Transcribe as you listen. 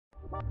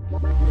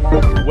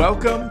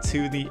Welcome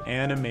to the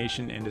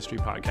Animation Industry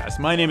Podcast.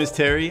 My name is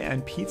Terry,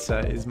 and pizza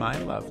is my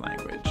love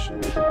language.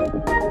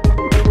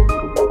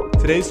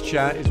 Today's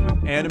chat is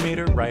with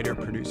animator, writer,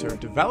 producer,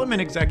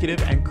 development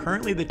executive, and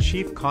currently the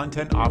chief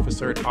content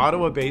officer at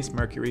Ottawa-based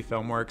Mercury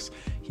Filmworks,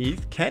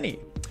 Heath Kenny.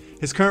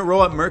 His current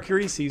role at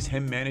Mercury sees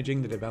him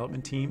managing the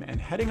development team and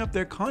heading up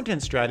their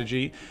content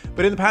strategy,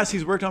 but in the past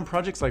he's worked on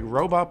projects like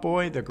Robot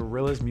Boy, the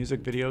Gorillaz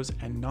music videos,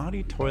 and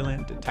Noddy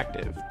Toyland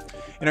Detective.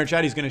 In our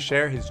chat, he's going to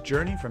share his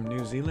journey from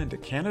New Zealand to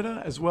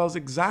Canada, as well as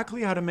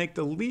exactly how to make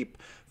the leap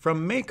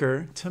from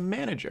maker to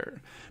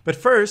manager. But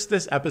first,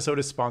 this episode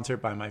is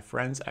sponsored by my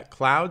friends at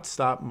Cloud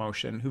Stop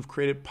Motion, who've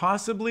created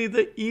possibly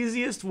the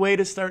easiest way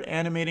to start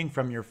animating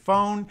from your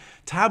phone,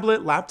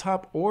 tablet,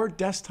 laptop, or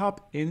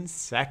desktop in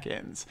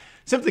seconds.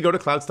 Simply go to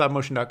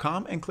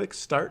cloudstopmotion.com and click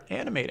Start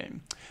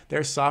Animating.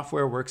 Their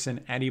software works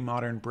in any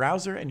modern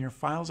browser, and your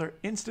files are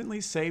instantly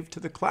saved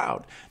to the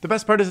cloud. The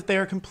best part is that they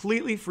are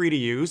completely free to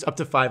use, up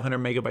to 500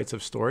 megabytes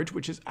of storage,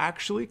 which is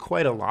actually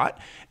quite a lot.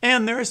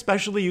 And they're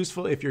especially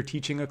useful if you're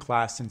teaching a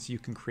class, since you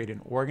can create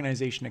an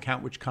organization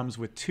account which comes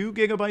with 2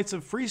 gigabytes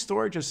of free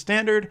storage as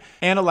standard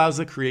and allows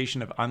the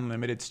creation of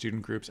unlimited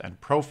student groups and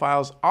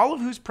profiles, all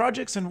of whose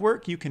projects and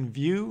work you can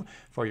view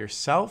for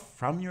yourself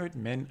from your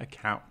admin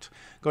account.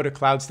 Go to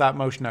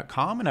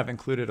cloudstopmotion.com, and I've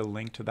included a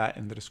link to that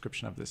in the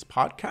description of this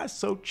podcast,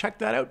 so check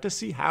that out to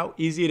see how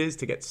easy it is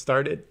to get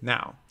started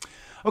now.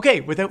 Okay,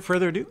 without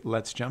further ado,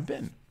 let's jump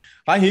in.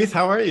 Hi Heath,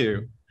 how are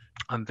you?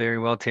 I'm very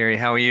well, Terry.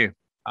 How are you?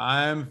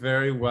 I'm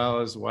very well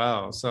as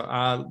well. So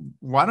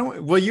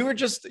you were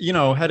just,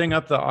 heading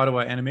up the Ottawa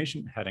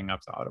Animation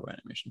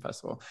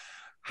Festival.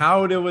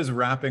 How it was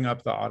wrapping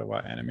up the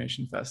Ottawa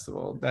Animation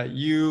Festival that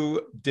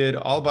you did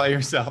all by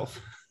yourself?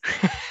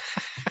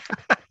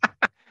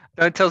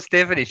 Don't tell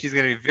Stephanie. She's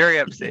going to be very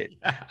upset.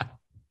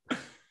 Yeah.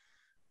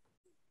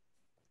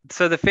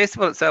 So the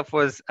festival itself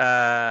was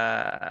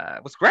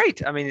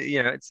great. I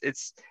mean,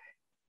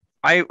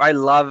 I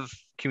love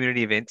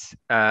community events,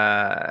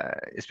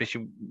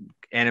 especially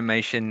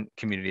animation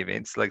community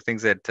events, like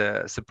things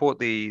that support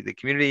the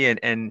community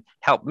and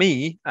help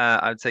me,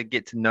 I'd say,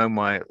 get to know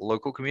my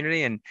local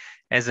community. And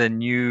as a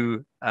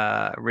new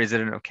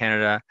resident of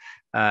Canada,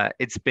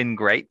 it's been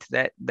great,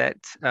 that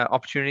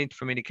opportunity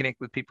for me to connect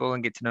with people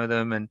and get to know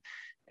them.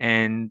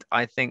 And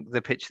I think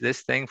the pitch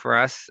this thing for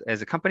us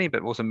as a company,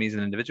 but also me as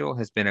an individual,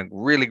 has been a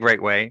really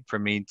great way for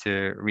me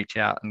to reach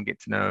out and get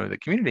to know the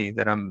community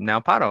that I'm now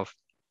part of.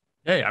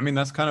 Hey, I mean,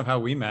 that's kind of how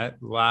we met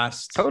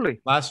last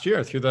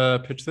year through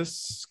the Pitch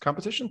This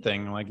competition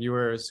thing. Like, you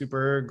were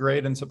super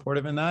great and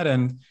supportive in that.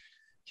 And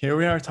here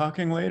we are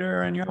talking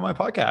later, and you're on my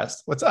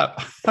podcast. What's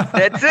up?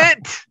 That's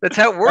it. That's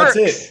how it works.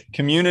 That's it.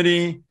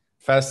 Community,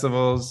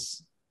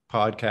 festivals,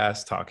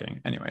 podcast,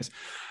 talking. Anyways.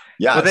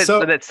 Yeah. Well,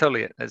 that's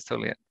totally it. That's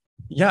totally it.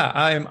 Yeah,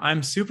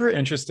 I'm super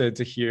interested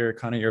to hear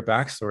kind of your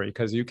backstory,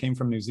 because you came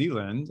from New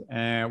Zealand,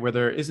 where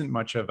there isn't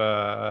much of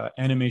a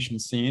animation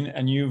scene,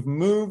 and you've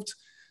moved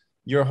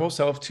your whole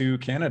self to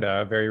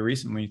Canada very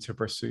recently to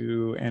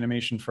pursue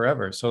animation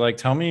forever. So, like,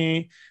 tell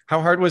me,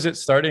 how hard was it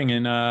starting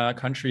in a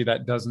country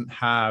that doesn't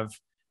have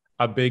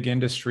a big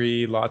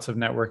industry, lots of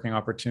networking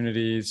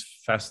opportunities,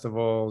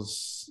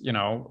 festivals,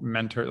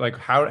 mentor? Like,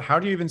 how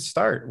do you even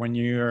start when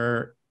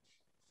you're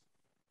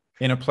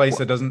in a place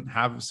that doesn't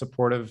have a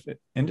supportive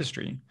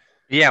industry?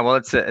 Yeah, well,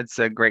 it's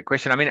a great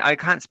question. I mean, I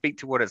can't speak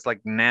to what it's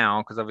like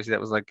now, because obviously that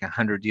was like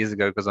 100 years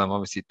ago, because I'm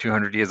obviously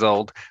 200 years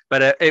old.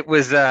 But it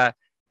was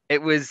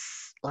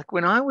like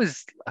when I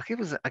guess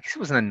it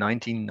was in the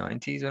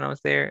 1990s when I was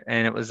there,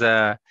 and it was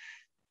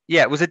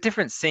it was a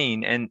different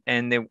scene,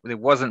 and there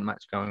wasn't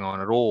much going on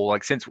at all.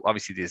 Like, since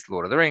obviously there's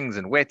Lord of the Rings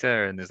and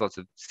Weta, and there's lots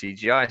of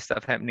CGI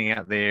stuff happening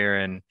out there,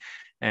 and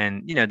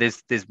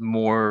there's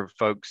more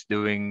folks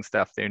doing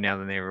stuff there now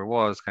than there ever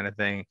was, kind of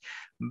thing.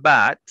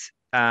 But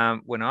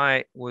when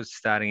I was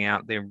starting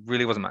out, there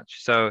really wasn't much.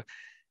 So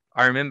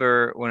I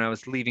remember when I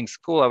was leaving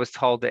school, I was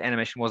told that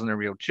animation wasn't a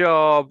real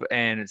job,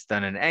 and it's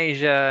done in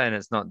Asia, and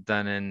it's not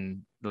done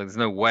in, like, there's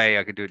no way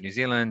I could do it in New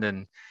Zealand.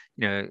 And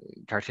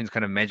cartoons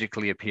kind of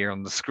magically appear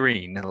on the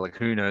screen, and like,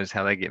 who knows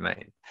how they get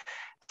made.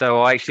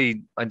 So I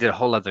did a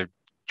whole other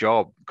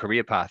job,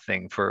 career path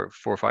thing for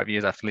 4 or 5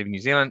 years after leaving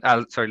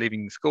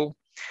leaving school.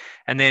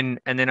 And then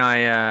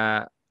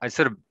I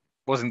sort of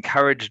was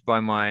encouraged by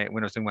when I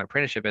was doing my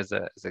apprenticeship as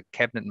a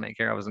cabinet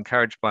maker, I was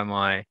encouraged by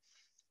my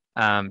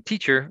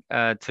teacher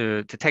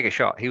to take a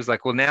shot. He was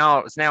like, well,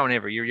 it's now or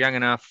never. You're young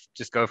enough,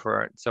 just go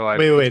for it. So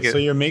wait. So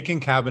you're making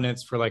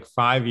cabinets for like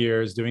 5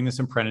 years, doing this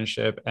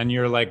apprenticeship, and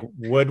you're like,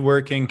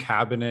 woodworking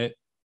cabinet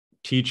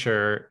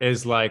teacher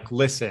is like,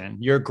 listen,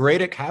 you're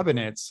great at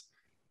cabinets,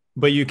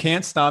 but you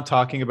can't stop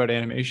talking about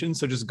animation,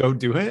 so just go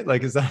do it.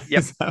 Like,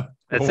 that's what?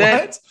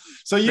 it.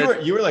 So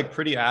you were like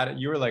pretty at it.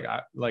 You were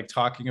like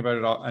talking about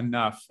it all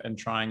enough and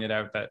trying it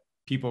out that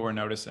people were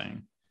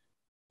noticing.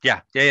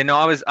 Yeah. No,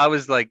 I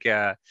was like,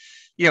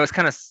 it's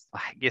kind of,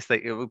 I guess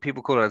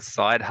people call it a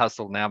side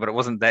hustle now, but it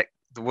wasn't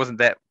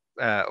that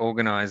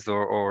organized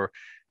or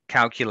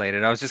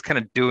calculated. I was just kind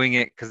of doing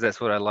it because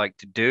that's what I like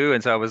to do.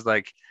 And so I was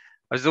like,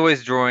 I was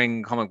always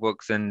drawing comic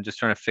books and just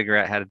trying to figure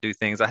out how to do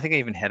things. I think I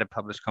even had a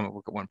published comic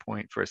book at one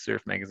point for a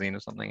surf magazine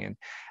or something,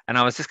 and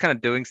I was just kind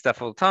of doing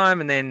stuff all the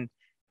time. And then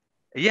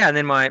yeah, and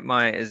then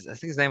I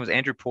think his name was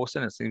Andrew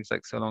Pawson. It seems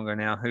like so long ago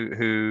now.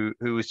 Who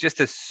was just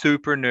a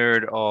super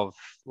nerd of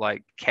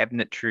like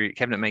cabinet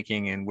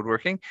making and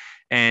woodworking,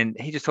 and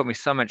he just taught me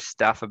so much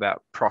stuff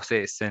about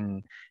process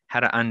and how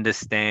to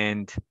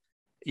understand,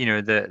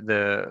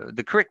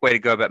 the correct way to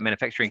go about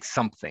manufacturing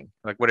something,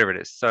 like whatever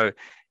it is. So,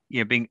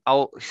 being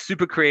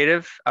super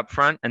creative up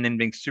front, and then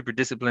being super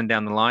disciplined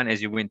down the line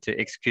as you went to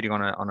executing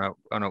on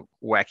a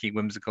wacky,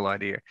 whimsical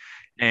idea. It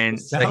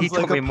And so he sounds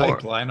taught like a me more.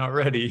 pipeline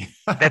already.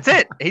 That's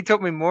it. He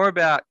taught me more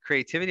about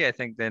creativity, I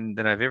think, than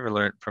I've ever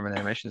learned from an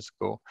animation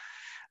school.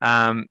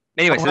 Anyway,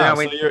 Oh, so then I wow. So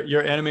went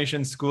your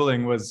animation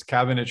schooling was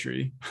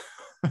cabinetry.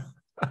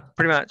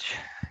 pretty much,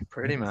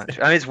 pretty much.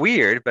 I mean, it's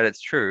weird, but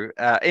it's true.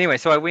 Anyway,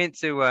 so I went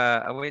to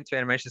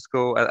animation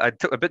school. I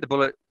bit the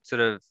bullet,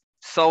 sort of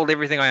sold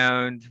everything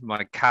I owned,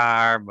 my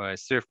car, my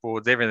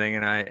surfboards, everything,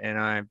 and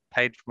I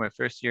paid for my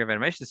first year of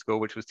animation school,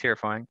 which was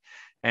terrifying.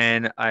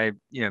 And I,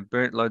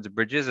 burnt loads of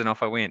bridges, and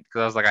off I went,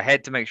 because I was like, I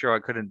had to make sure I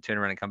couldn't turn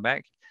around and come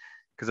back,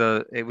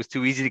 because it was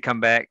too easy to come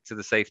back to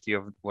the safety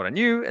of what I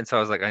knew. And so I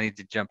was like, I need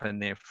to jump in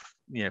there,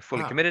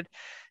 fully Wow. committed.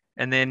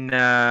 And then,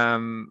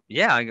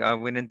 yeah, I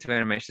went into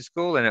animation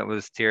school, and it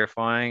was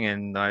terrifying.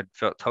 And I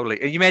felt totally,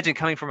 you imagine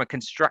coming from a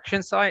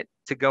construction site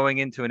to going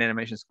into an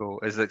animation school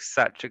is like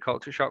such a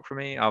culture shock for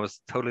me. I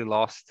was totally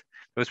lost.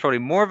 It was probably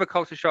more of a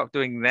culture shock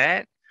doing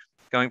that,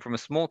 going from a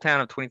small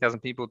town of 20,000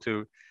 people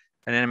to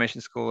an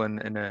animation school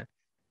in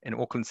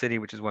Auckland City,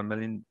 which is 1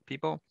 million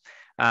people.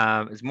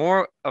 It's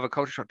more of a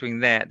culture shock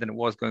doing that than it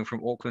was going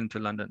from Auckland to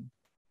London.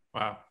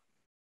 Wow.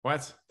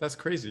 What? That's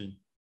crazy.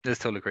 It's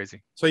totally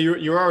crazy. So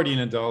you were already an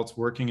adult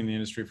working in the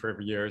industry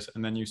for years,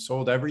 and then you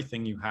sold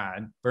everything you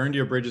had, burned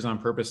your bridges on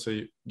purpose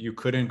so you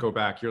couldn't go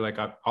back. You're like,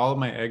 all of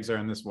my eggs are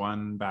in this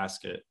one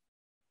basket.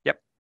 Yep.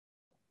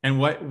 And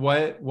what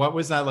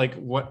was that like?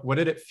 What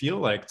did it feel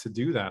like to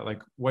do that?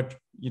 Like like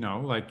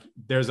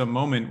there's a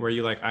moment where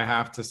you like, I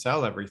have to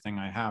sell everything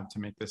I have to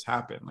make this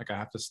happen. Like I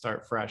have to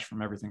start fresh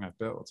from everything I've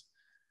built.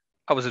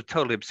 I was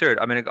totally absurd.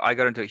 I mean, I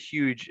got into a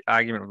huge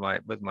argument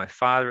with my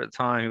father at the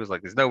time. He was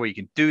like, "There's no way you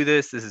can do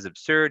this. This is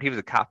absurd." He was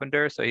a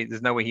carpenter, so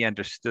there's no way he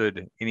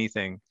understood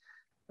anything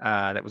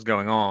that was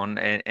going on.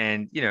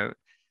 And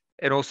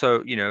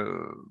also,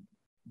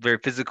 very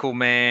physical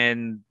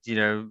man. He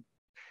wasn't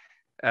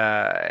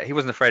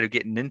afraid of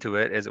getting into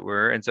it, as it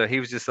were. And so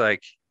he was just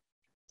like,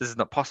 "This is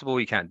not possible.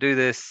 You can't do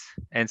this."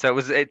 And so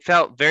it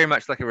felt very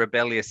much like a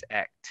rebellious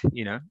act,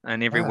 in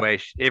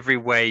every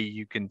way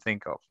you can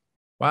think of.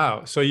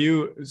 Wow. So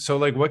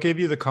like what gave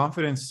you the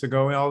confidence to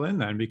go all in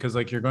then? Because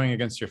like you're going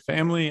against your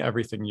family,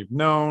 everything you've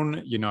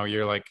known,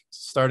 you're like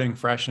starting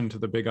fresh into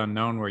the big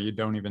unknown where you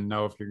don't even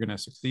know if you're going to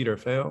succeed or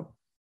fail.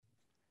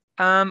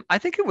 I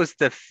think it was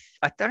I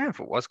don't know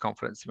if it was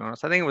confidence, to be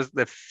honest. I think it was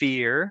the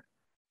fear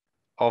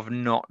of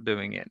not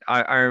doing it.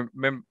 I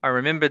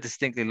remember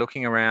distinctly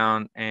looking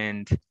around,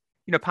 and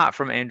apart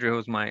from Andrew, who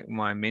was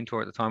my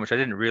mentor at the time, which I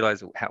didn't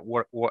realize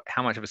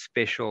how much of a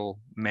special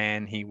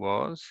man he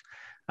was.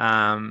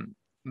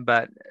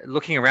 But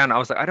looking around, I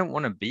was like, I don't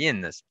want to be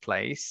in this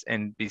place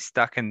and be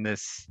stuck in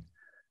this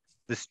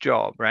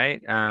job,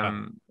 right?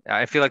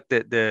 I feel like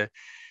the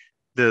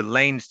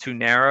lane's too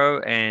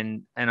narrow,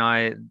 and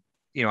I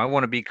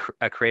want to be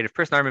a creative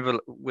person. I remember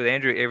with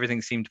Andrew,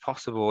 everything seemed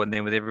possible, and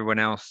then with everyone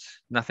else,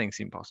 nothing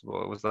seemed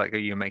possible. It was like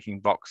you're making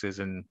boxes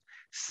and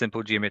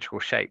simple geometrical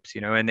shapes,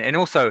 and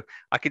also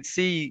I could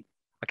see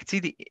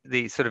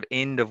the sort of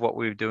end of what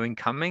we were doing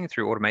coming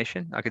through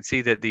automation. I could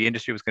see that the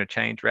industry was going to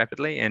change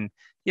rapidly, and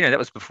that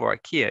was before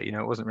IKEA.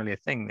 It wasn't really a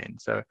thing then.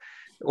 So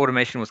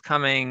automation was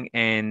coming,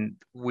 and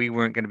we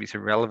weren't going to be so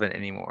relevant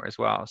anymore as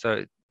well.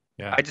 So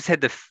Yeah. I just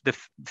had the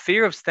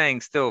fear of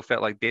staying still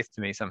felt like death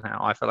to me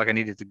somehow. I felt like I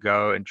needed to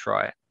go and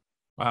try it.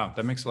 Wow,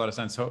 that makes a lot of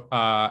sense. So,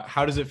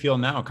 how does it feel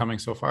now coming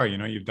so far?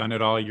 You've done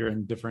it all. You're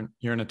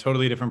in a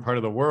totally different part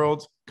of the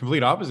world,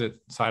 complete opposite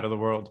side of the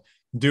world.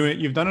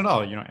 You've done it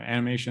all.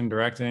 Animation,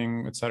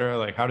 directing, etc.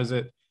 Like, how does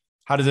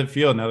it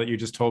feel now that you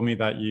just told me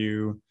that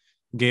you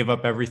gave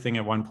up everything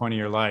at one point in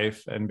your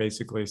life and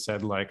basically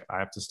said like, I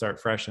have to start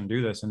fresh and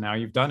do this, and now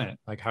you've done it.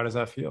 Like, how does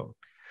that feel?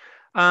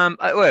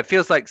 Well, it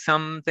feels like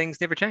some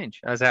things never change.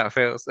 That's how it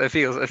feels. It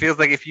feels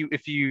like I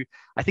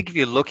think if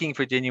you're looking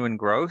for genuine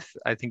growth,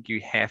 I think you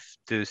have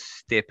to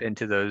step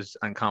into those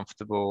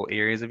uncomfortable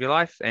areas of your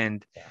life.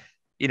 And,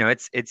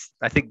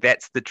 I think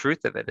that's the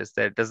truth of it, is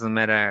that it doesn't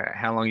matter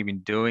how long you've been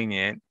doing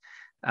it.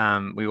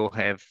 We all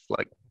have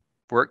like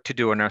work to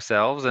do on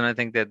ourselves. And I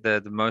think that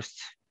the most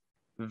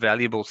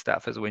valuable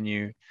stuff is when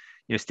you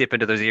step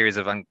into those areas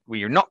of where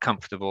you're not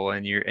comfortable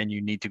and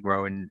you need to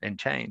grow and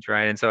change.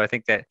 Right. And so I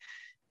think that,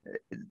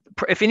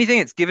 if anything,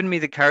 it's given me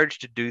the courage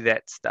to do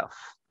that stuff,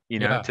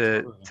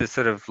 Totally. to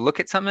sort of look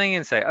at something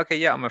and say, okay,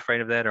 yeah, I'm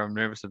afraid of that, or I'm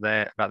nervous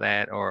about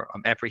that, or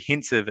I'm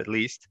apprehensive at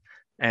least.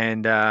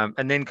 And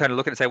then kind of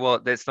look at it and say, well,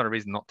 that's not a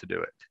reason not to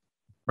do it.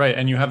 Right.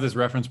 And you have this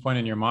reference point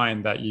in your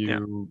mind that Yeah.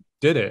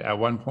 did it at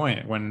one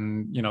point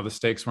when, the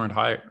stakes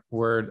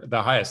were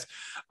the highest.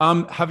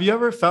 Have you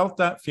ever felt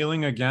that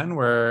feeling again,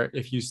 where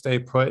if you stay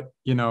put,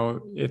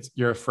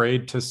 you're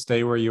afraid to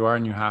stay where you are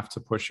and you have to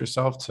push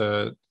yourself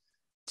to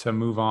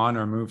move on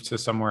or move to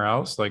somewhere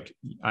else? Like,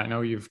 I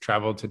know you've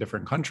traveled to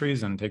different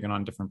countries and taken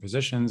on different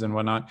positions and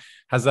whatnot.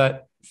 Has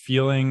that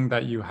feeling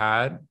that you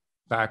had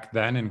back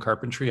then in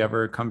carpentry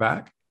ever come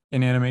back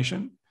in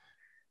animation?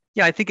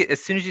 Yeah, I think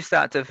as soon as you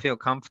start to feel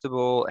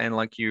comfortable and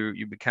like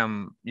you've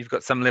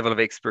got some level of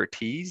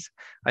expertise,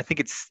 I think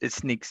it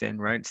sneaks in,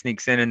 right? It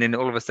sneaks in, and then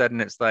all of a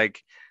sudden it's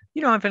like,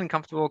 I'm feeling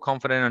comfortable,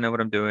 confident, I know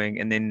what I'm doing,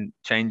 and then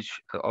change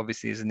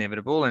obviously is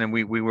inevitable. And then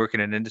we work in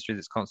an industry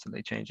that's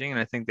constantly changing, and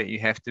I think that you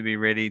have to be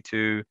ready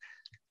to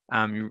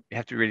you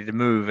have to be ready to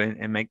move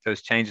and make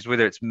those changes,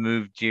 whether it's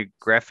move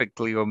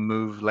geographically or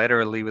move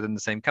laterally within the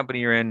same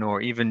company you're in,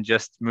 or even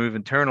just move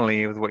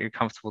internally with what you're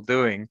comfortable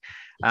doing.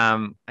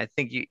 I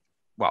think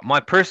well, my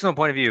personal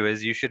point of view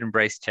is you should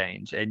embrace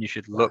change and you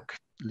should look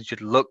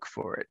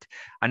for it.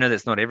 I know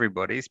that's not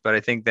everybody's, but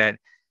I think that,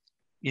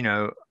 you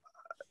know,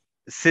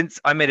 since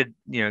I made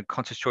a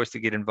conscious choice to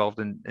get involved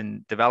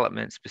in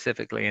development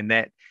specifically, and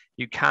that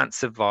you can't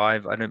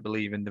survive, I don't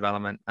believe, in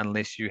development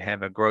unless you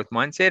have a growth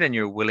mindset and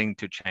you're willing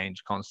to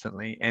change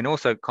constantly and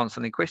also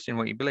constantly question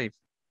what you believe.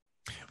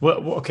 Well,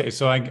 okay,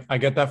 so I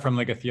get that from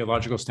like a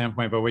theological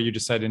standpoint, but what you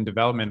just said in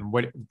development,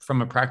 what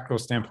from a practical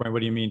standpoint, what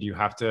do you mean? Do you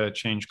have to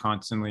change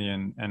constantly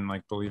and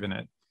like believe in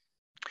it?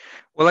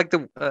 Well, like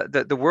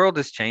the world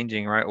is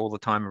changing, right, all the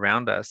time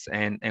around us,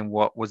 and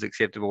what was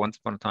acceptable once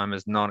upon a time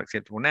is not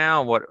acceptable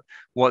now.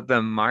 What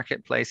the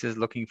marketplace is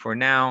looking for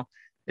now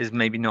is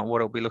maybe not what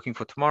it'll be looking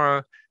for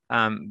tomorrow.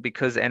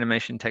 Because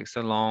animation takes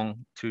so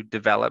long to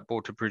develop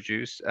or to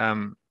produce,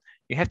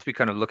 you have to be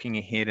kind of looking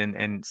ahead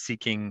and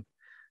seeking,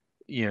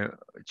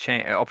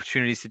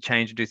 opportunities to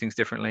change and do things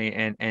differently,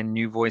 and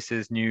new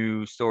voices,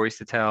 new stories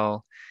to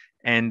tell,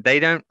 and they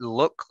don't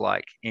look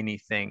like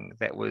anything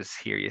that was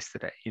here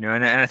yesterday,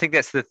 and I think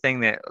that's the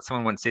thing that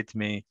someone once said to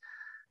me,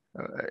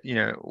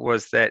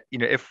 was that,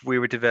 if we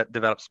were to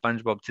develop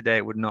SpongeBob today,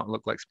 it would not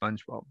look like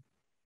SpongeBob.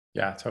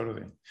 Yeah,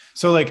 totally.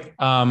 So like,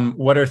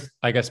 what are,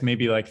 I guess,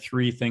 maybe like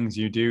three things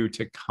you do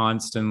to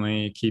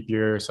constantly keep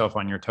yourself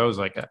on your toes?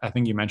 Like, I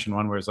think you mentioned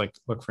one where it's like,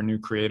 look for new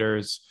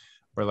creators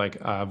or like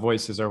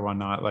voices or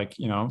whatnot, like,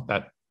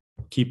 that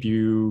keep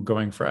you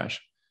going fresh.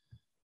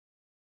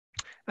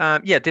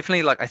 Yeah,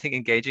 definitely. Like, I think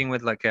engaging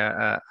with like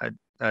a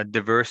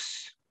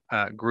diverse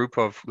group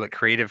of like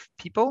creative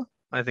people,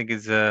 I think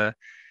is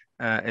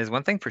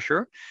one thing for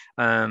sure.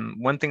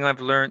 One thing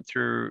I've learned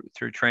through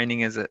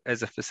training as a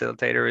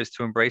facilitator is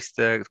to embrace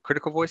the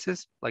critical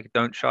voices. Like,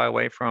 don't shy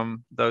away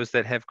from those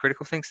that have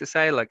critical things to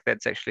say. Like,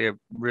 that's actually a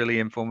really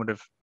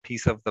informative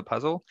piece of the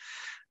puzzle.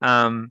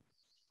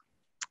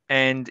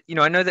 And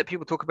I know that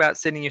people talk about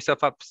setting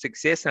yourself up for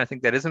success, and I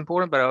think that is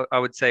important. But I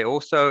would say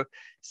also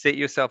set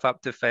yourself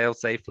up to fail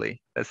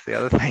safely. That's the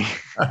other thing.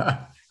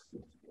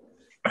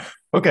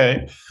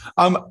 Okay.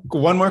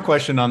 One more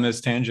question on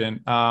this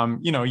tangent.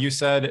 You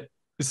said,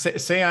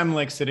 say I'm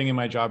like sitting in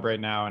my job right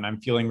now and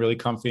I'm feeling really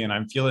comfy and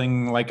I'm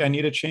feeling like I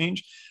need a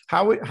change.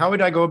 How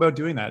would I go about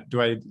doing that?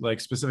 Do I like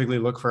specifically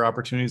look for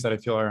opportunities that I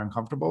feel are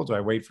uncomfortable? Do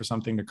I wait for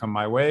something to come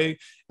my way?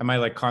 Am I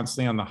like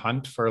constantly on the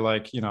hunt for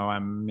like,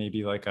 I'm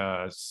maybe like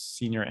a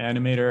senior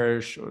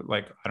animator,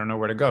 like I don't know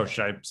where to go.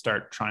 Should I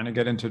start trying to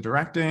get into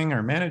directing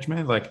or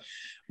management? Like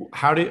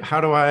how do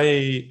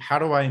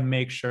I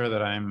make sure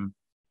that I'm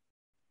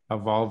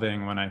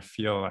evolving when I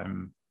feel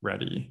I'm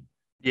ready?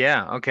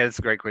 Yeah, okay, that's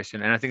a great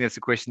question, and I think that's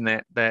a question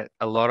that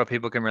a lot of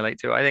people can relate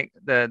to. I think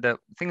the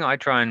thing that I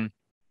try and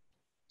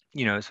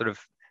sort of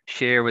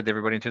share with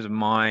everybody in terms of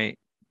my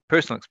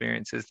personal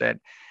experience is that,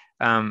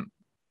 I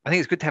think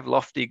it's good to have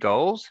lofty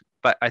goals,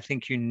 but I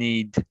think you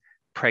need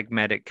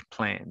pragmatic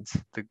plans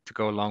to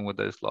go along with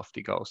those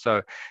lofty goals.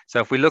 So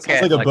if we look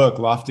Sounds at like a like, book,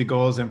 Lofty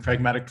Goals and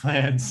Pragmatic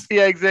Plans.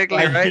 yeah, exactly,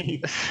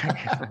 right.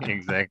 Like,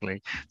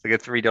 Exactly. It's like a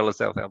 $3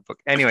 self-help book.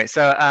 Anyway,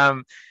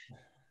 so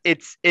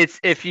it's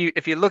if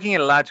you're looking at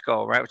a large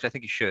goal, right, which I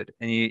think you should,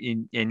 and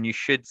you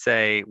should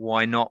say,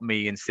 why not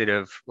me, instead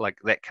of like,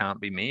 that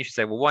can't be me. You should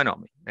say, well, why not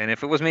me? And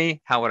if it was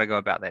me, how would I go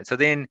about that? So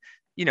then,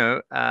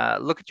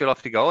 look at your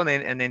lofty goal,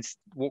 and then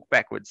walk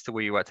backwards to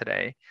where you are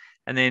today,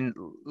 and then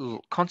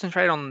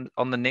concentrate on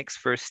the next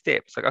first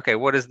step. It's like, okay,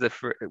 what is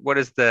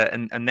the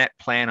and that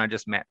plan I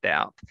just mapped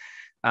out.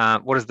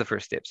 What is the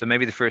first step? So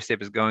maybe the first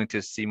step is going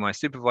to see my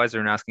supervisor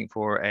and asking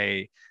for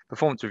a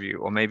performance review,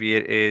 or maybe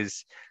it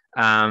is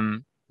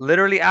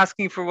literally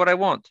asking for what I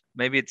want.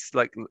 Maybe it's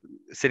like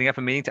setting up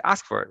a meeting to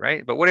ask for it,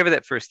 right? But whatever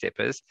that first step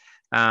is,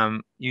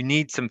 you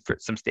need some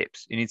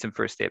steps. You need some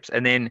first steps,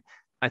 and then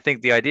I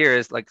think the idea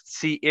is like,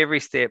 see every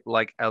step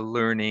like a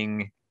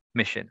learning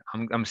mission.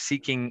 I'm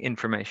seeking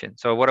information.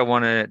 So what I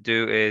want to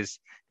do is,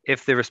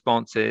 if the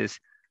response is,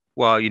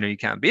 well, you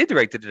can't be a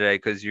director today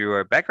because you're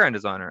a background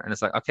designer, and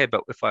it's like, okay,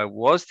 but if I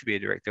was to be a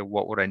director,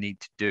 what would I need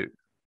to do?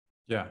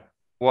 yeah.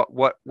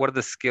 What are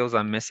the skills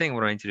I'm missing?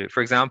 What do I need to do?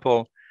 For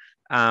example,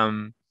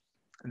 um,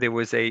 there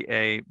was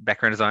a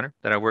background designer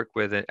that I worked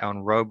with on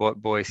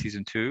Robot Boy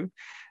season 2,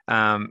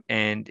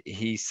 and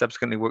he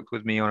subsequently worked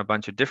with me on a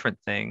bunch of different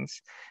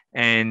things.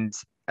 And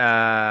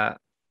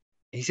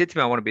he said to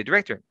me, "I want to be a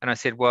director." And I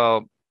said,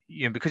 "Well,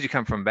 because you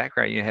come from a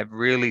background, you have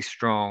really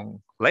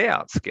strong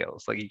layout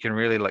skills. Like you can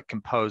really like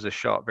compose a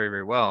shot very,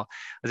 very well."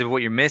 I said,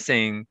 "What you're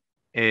missing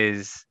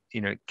is,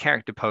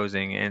 character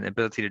posing and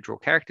ability to draw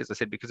characters." I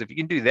said, "Because if you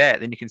can do that,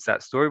 then you can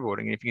start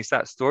storyboarding. And if you can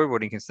start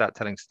storyboarding, you can start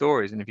telling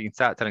stories. And if you can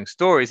start telling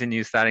stories, then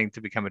you're starting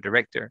to become a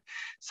director.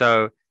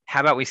 So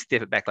how about we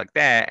step it back like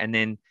that? And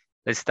then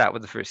let's start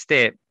with the first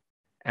step."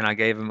 And I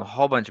gave him a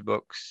whole bunch of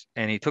books,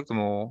 and he took them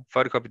all,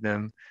 photocopied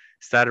them,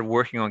 started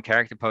working on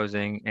character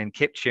posing, and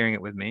kept sharing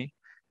it with me.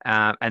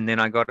 And then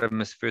I got him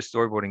his first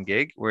storyboarding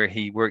gig, where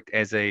he worked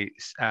as a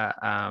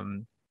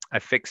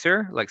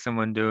fixer, like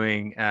someone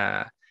doing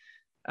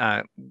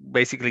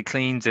basically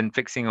cleans and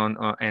fixing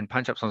on and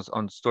punch ups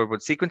on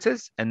storyboard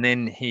sequences. And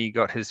then he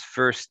got his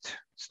first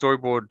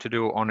storyboard to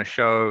do on a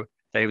show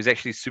that he was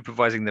actually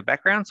supervising the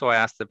background. So I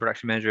asked the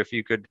production manager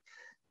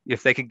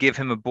if they could give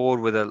him a board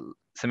with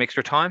some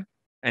extra time,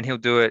 and he'll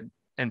do it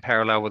in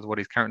parallel with what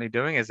he's currently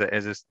doing as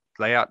a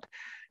layout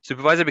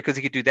supervisor, because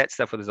he could do that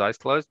stuff with his eyes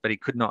closed, but he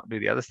could not do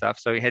the other stuff.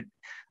 So he had a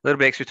little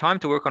bit extra time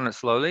to work on it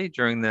slowly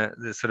during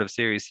the sort of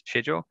series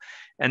schedule.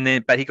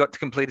 But he got to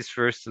complete his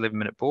first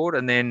 11-minute board,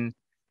 and then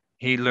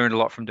he learned a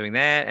lot from doing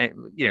that. And,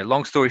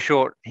 long story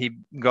short, he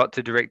got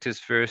to direct his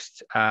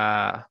first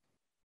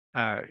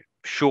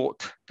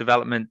short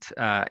development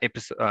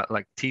episode,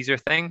 like teaser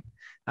thing,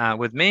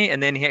 with me.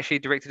 And then he actually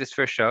directed his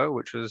first show,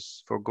 which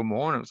was for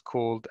Gaumont. It was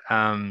called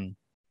Belle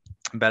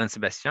and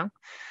Sébastien.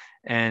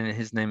 And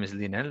his name is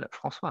Lionel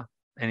Francois.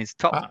 And he's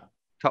top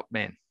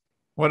man.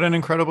 What an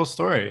incredible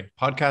story.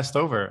 Podcast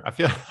over. I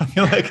feel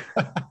like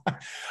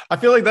I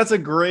feel like that's a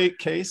great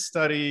case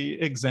study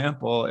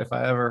example if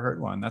I ever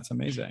heard one. That's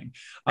amazing.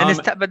 And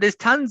but there's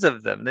tons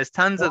of them. There's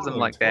tons of them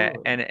like that.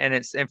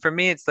 And for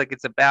me,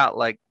 it's about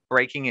like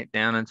breaking it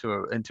down into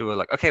a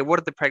like, okay, what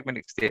are the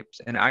pragmatic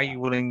steps? And are you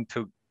willing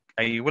to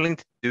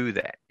do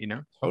that?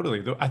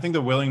 Totally. I think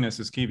the willingness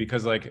is key,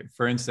 because like,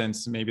 for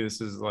instance, maybe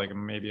this is like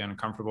maybe an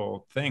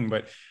uncomfortable thing,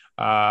 but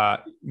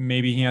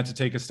maybe he had to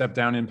take a step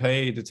down in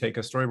pay to take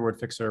a storyboard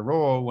fixer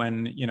role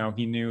when,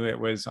 he knew it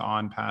was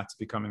on path to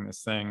becoming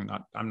this thing.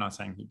 I'm not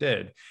saying he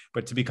did,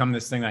 but to become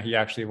this thing that he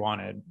actually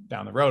wanted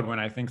down the road. When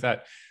I think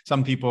that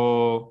some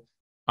people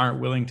aren't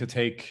willing to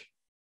take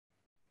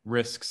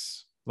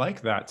risks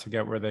like that to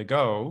get where they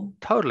go.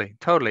 Totally.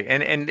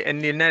 And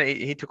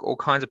he took all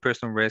kinds of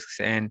personal risks,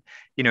 and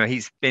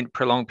he spent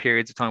prolonged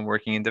periods of time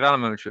working in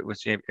development,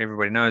 which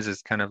everybody knows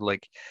is kind of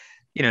like,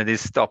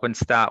 there's stop and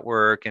start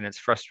work, and it's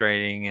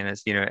frustrating, and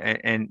it's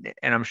and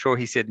I'm sure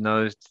he said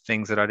no to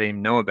things that I didn't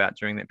even know about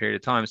during that period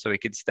of time, so he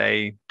could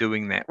stay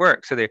doing that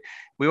work. So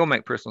we all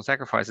make personal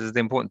sacrifices. The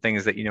important thing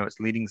is that it's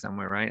leading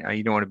somewhere, right?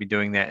 You don't want to be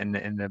doing that in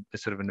the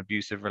sort of an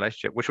abusive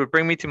relationship, which would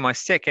bring me to my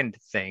second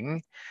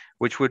thing,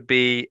 which would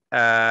be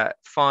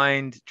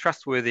find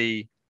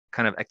trustworthy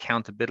kind of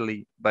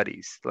accountability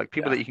buddies, like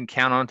people that you can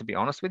count on to be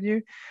honest with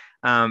you,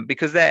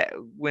 because that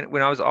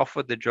when I was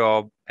offered the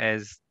job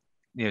as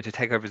to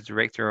take over as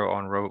director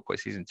on Robot Boy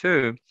season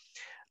 2,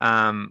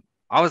 I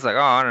was like,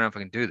 oh, I don't know if I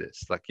can do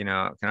this. Like, can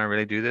I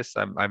really do this?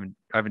 I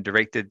haven't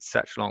directed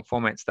such long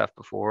format stuff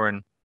before,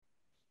 and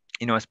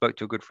I spoke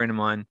to a good friend of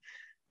mine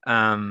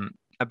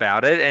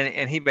about it,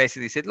 and he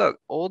basically said, look,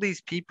 all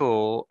these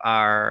people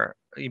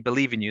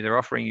believe in you. They're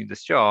offering you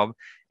this job.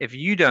 If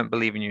you don't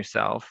believe in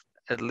yourself,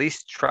 at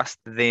least trust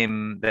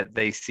them that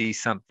they see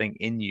something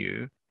in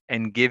you,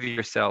 and give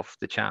yourself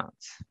the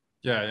chance.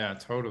 Yeah,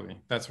 totally.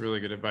 That's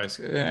really good advice.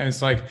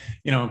 It's like,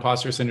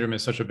 imposter syndrome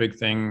is such a big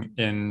thing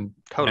in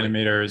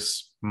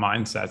animators'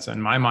 mindsets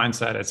and my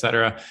mindset, et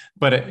cetera.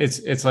 But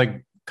it's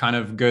like kind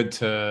of good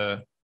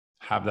to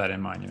have that in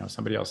mind.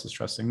 Somebody else is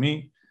trusting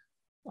me.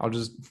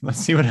 Let's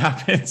see what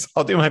happens.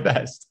 I'll do my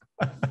best.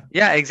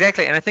 Yeah,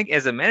 exactly. And I think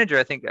as a manager,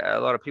 I think a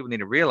lot of people need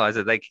to realize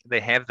that they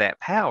have that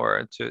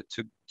power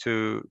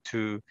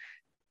to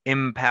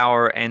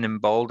empower and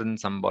embolden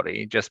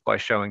somebody just by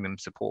showing them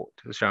support,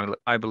 showing, look,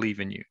 I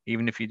believe in you.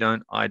 Even if you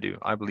don't, I do.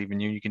 I believe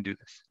in you. You can do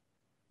this.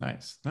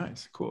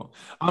 Nice, cool.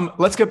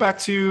 Let's get back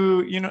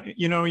to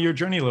your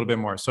journey a little bit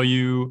more. So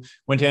you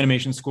went to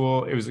animation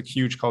school. It was a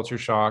huge culture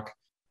shock.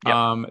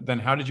 Yep. Then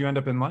how did you end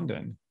up in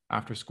London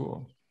after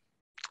school?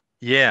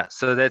 Yeah,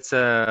 so that's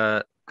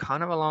a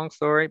kind of a long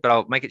story, but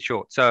I'll make it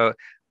short. So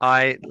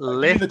I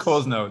left the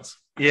Cole's notes.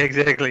 Yeah,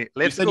 exactly.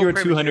 You said you were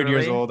 200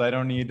 years old. I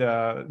don't need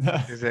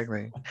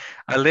Exactly.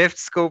 I left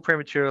school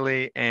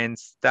prematurely and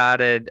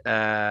started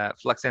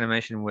Flux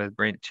Animation with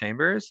Brent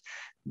Chambers.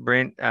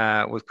 Brent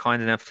was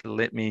kind enough to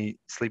let me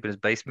sleep in his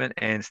basement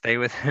and stay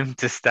with him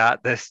to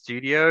start the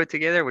studio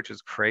together, which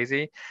was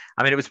crazy.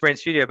 I mean, it was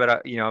Brent's studio, but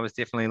I was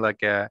definitely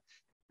like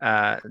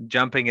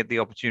jumping at the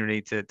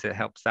opportunity to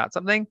help start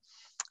something.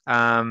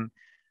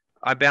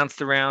 I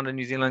bounced around in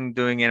New Zealand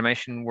doing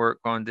animation work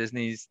on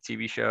Disney's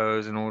TV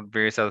shows and all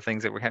various other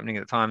things that were happening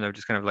at the time. They were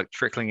just kind of like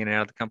trickling in and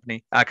out of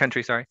the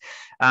country, sorry.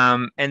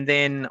 And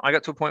then I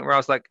got to a point where I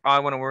was like, I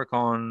want to work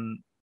on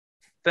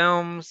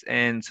films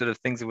and sort of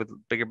things with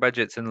bigger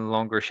budgets and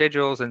longer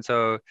schedules. And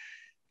so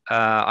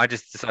I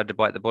just decided to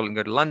bite the bullet and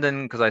go to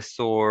London because I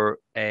saw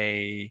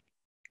a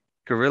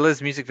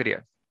Gorillaz music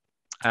video.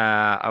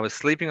 I was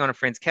sleeping on a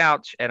friend's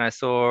couch and I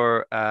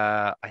saw,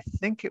 I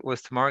think it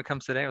was Tomorrow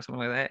Comes Today or something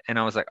like that. And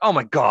I was like, oh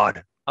my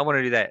God, I want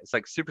to do that. It's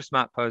like super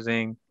smart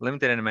posing,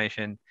 limited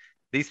animation.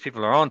 These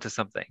people are on to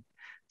something.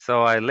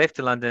 So I left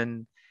to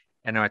London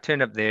and I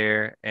turned up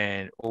there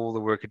and all the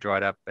work had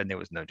dried up and there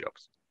was no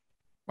jobs.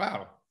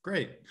 Wow,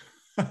 great.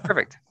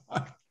 Perfect.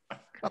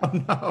 Oh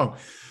no.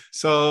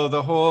 So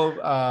the whole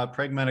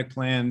pragmatic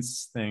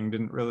plans thing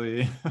didn't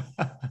really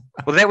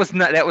Well, that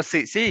was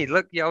see,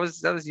 look, yeah, I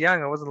was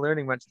young. I wasn't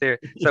learning much there.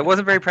 So it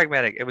wasn't very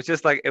pragmatic. It was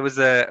just like it was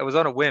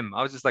on a whim.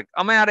 I was just like,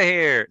 I'm out of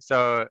here.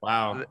 So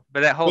wow.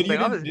 but that whole But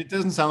thing, it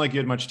doesn't sound like you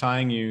had much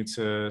tying you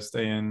to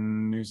stay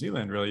in New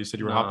Zealand, really. You said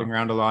you were hopping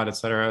around a lot,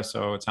 etc.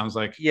 So it sounds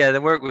like yeah,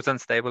 the work was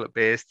unstable at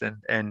best,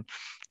 and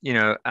you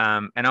know,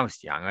 and I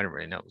was young. I didn't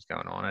really know what was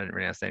going on. I didn't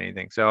really understand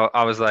anything. So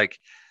I was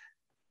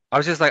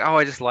just like, oh,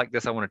 I just like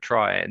this. I want to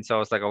try it. And so I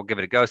was like, I'll give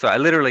it a go. So I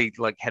literally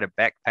like had a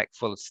backpack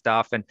full of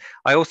stuff. And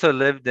I also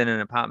lived in an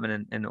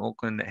apartment in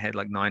Auckland that had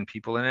like 9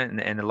 people in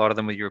it. And a lot of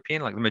them were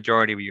European, like the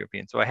majority were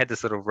European. So I had this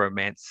sort of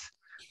romance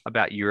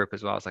about Europe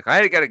as well. I was like,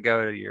 I got to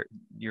go to Europe.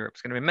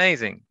 Europe's going to be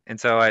amazing. And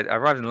so I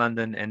arrived in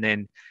London and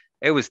then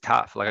it was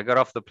tough. Like I got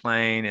off the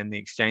plane and the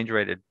exchange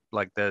rate had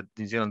like the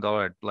New Zealand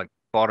dollar had like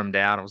bottomed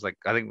out. I was like,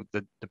 I think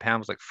the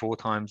pound was like 4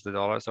 times the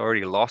dollar. So I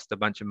already lost a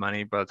bunch of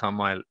money by the time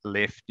I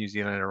left New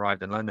Zealand and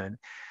arrived in London.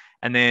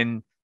 And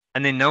then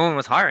no one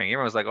was hiring.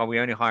 Everyone was like, oh,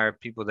 we only hire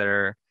people they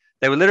were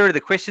literally,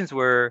 the questions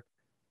were,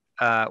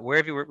 where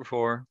have you worked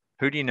before?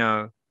 Who do you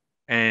know?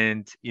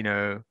 And, you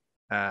know,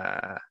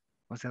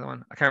 what's the other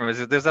one? I can't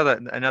remember. There's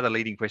another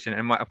leading question.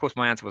 And of course,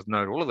 my answer was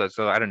no to all of those.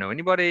 So I don't know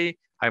anybody.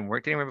 I haven't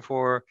worked anywhere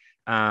before.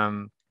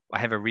 I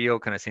have a reel,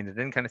 kind of send it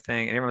in kind of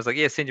thing. And everyone was like,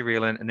 yeah, send your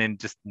reel in. And then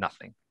just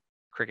nothing.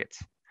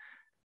 Crickets.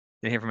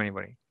 Didn't hear from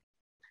anybody.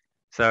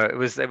 So it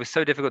was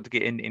so difficult to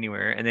get in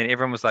anywhere. And then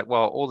everyone was like,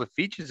 well, all the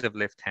features have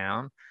left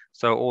town.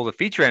 So all the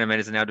feature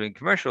animators are now doing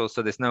commercials.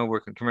 So there's no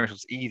work in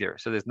commercials either.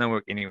 So there's no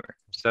work anywhere.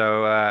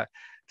 So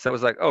so it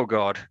was like, oh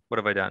God, what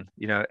have I done?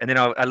 You know, and then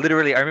I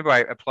remember I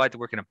applied to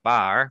work in a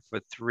bar for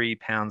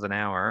 £3 an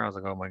hour. I was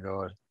like, oh my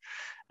God.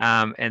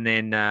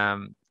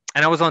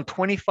 And I was on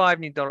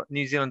 25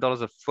 New Zealand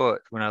dollars a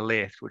foot when I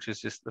left, which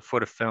is just a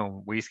foot of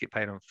film. We used to get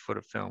paid on a foot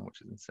of film,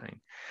 which is insane.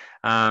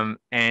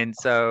 And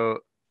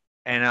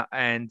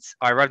I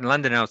arrived in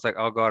London and I was like,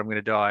 oh God, I'm going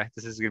to die.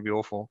 This is going to be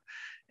awful.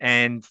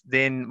 And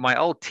then my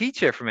old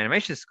teacher from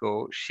animation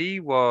school, she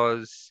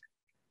was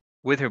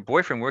with her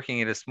boyfriend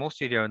working at a small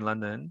studio in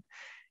London.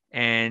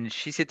 And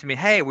she said to me,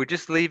 hey, we're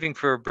just leaving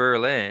for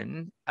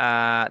Berlin.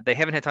 They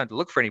haven't had time to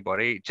look for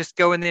anybody. Just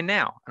go in there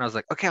now. And I was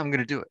like, okay, I'm going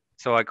to do it.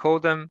 So I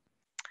called them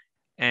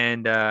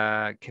and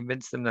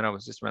convinced them that I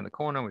was just around the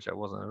corner, which I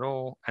wasn't at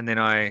all. And then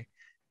I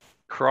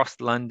crossed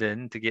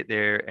London to get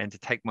there and to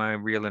take my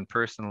reel in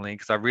personally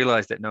because I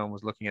realized that no one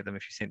was looking at them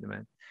if you sent them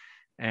in.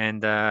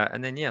 And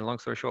then, yeah, long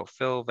story short,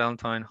 Phil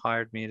Valentine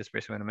hired me at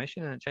Espresso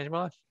Animation and it changed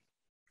my life.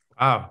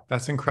 Wow,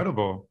 that's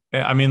incredible.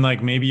 I mean,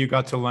 like maybe you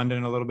got to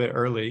London a little bit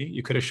early.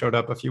 You could have showed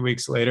up a few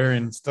weeks later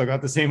and still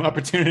got the same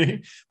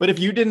opportunity. But if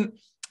you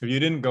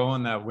didn't go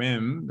on that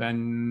whim,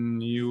 then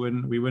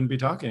we wouldn't be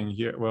talking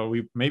here. Well,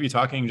 we may be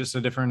talking just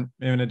in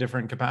a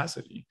different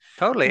capacity.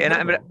 Totally.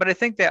 But I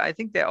think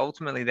that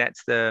ultimately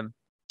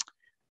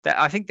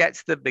I think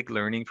that's the big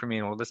learning for me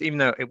in all this, even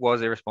though it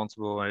was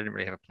irresponsible. I didn't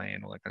really have a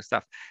plan, all that kind of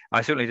stuff.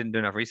 I certainly didn't do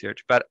enough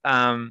research, but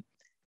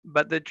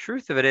the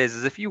truth of it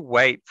is if you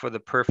wait for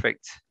the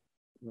perfect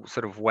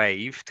sort of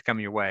wave to come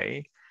your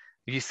way,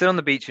 if you sit on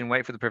the beach and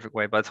wait for the perfect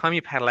wave, by the time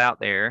you paddle out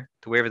there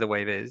to wherever the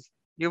wave is,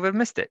 you'll have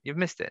missed it. You've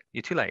missed it.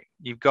 You're too late.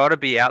 You've got to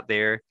be out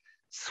there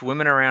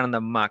swimming around in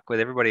the muck with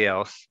everybody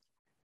else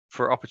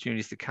for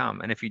opportunities to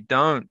come. And if you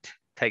don't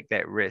take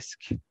that risk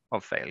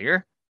of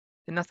failure,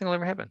 then nothing will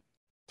ever happen.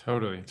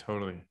 Totally.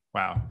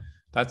 Wow.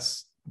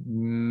 That's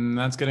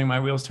getting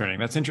my wheels turning.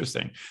 That's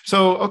interesting.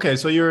 So, okay.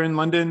 So you're in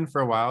London for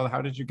a while.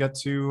 How did you get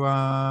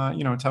to,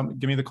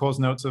 give me the Cole's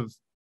notes of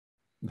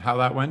how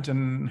that went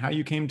and how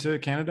you came to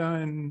Canada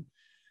and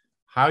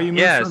how you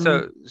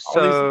moved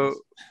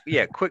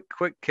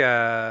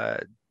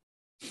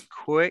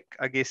quick,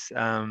 I guess,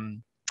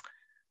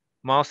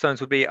 milestones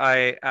would be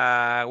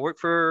I worked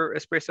for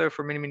Espresso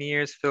for many, many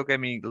years. Phil gave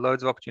me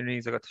loads of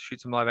opportunities. I got to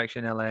shoot some live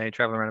action in LA,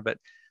 travel around a bit.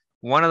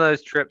 One of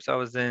those trips I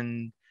was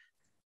in,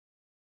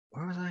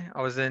 where was I?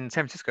 I was in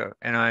San Francisco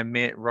and I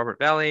met Robert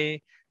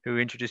Valley, who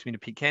introduced me to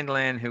Pete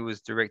Candelan, who was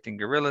directing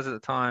Gorillaz at the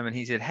time. And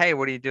he said, hey,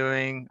 what are you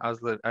doing? I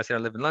said, I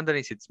live in London.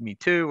 He said, me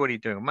too. What are you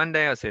doing on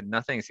Monday? I said,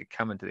 nothing. He said,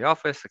 come into the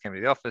office. I came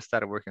to the office,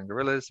 started working on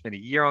Gorillaz, spent a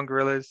year on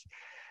Gorillaz.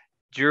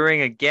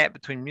 During a gap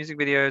between music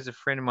videos, a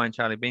friend of mine,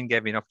 Charlie Bean,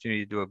 gave me an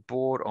opportunity to do a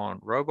board on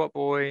Robot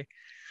Boy.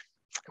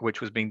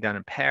 which was being done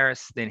in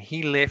Paris. Then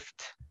he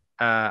left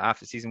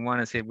after season 1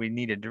 and said, we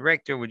need a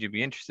director. Would you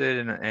be interested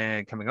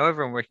in coming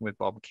over and working with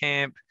Bob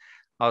Camp?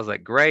 I was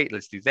like, great,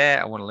 let's do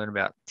that. I want to learn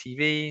about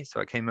TV. So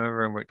I came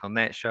over and worked on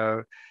that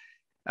show,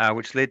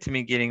 which led to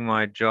me getting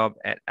my job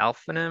at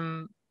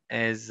Alphanim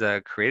as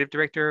a creative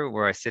director,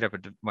 where I set up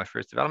my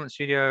first development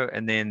studio.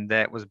 And then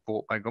that was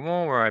bought by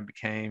Gaumont, where I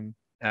became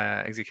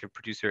executive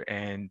producer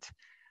and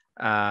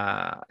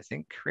I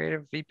think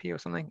creative VP or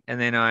something. And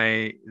then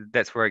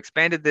that's where I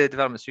expanded the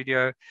development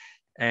studio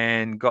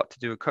and got to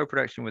do a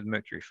co-production with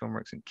Mercury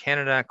Filmworks in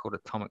Canada called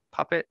Atomic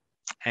Puppet.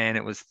 And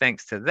it was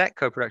thanks to that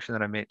co-production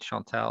that I met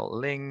Chantal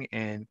Ling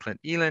and Clint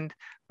Eland,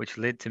 which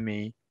led to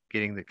me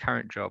getting the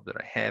current job that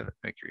I have at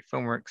Mercury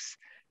Filmworks,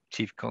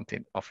 Chief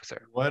Content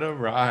Officer. What a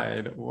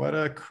ride. What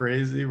a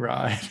crazy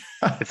ride.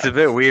 It's a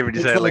bit weird when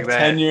you say it like that.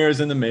 10 years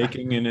in the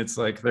making and it's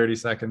like 30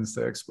 seconds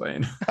to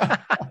explain.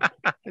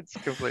 It's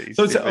completely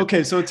so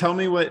okay, so tell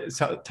me what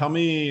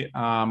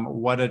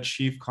a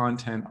chief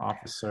content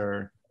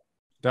officer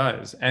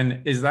does,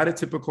 and is that a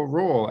typical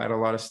role at a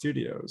lot of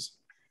studios?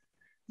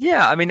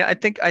 Yeah, I mean, I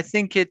think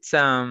it's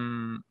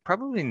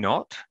probably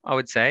not.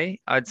 I'd say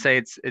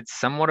it's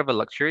somewhat of a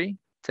luxury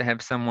to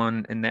have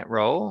someone in that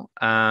role.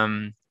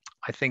 I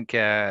think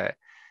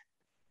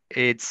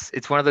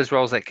it's one of those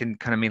roles that can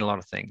kind of mean a lot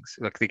of things.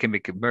 Like there can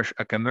be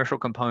a commercial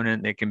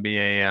component, there can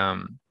be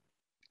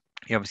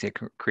obviously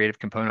a creative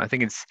component. I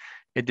think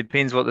it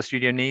depends what the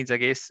studio needs, I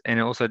guess, and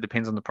it also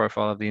depends on the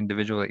profile of the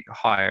individual that you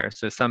hire.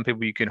 So some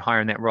people you can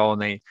hire in that role,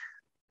 and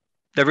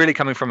they're really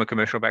coming from a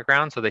commercial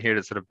background, so they're here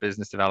to sort of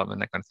business development,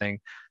 that kind of thing.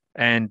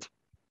 And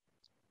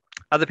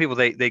other people,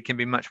 they can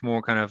be much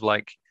more kind of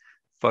like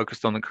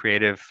focused on the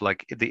creative,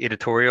 like the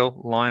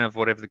editorial line of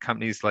whatever the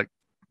company's like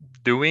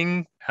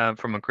doing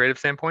from a creative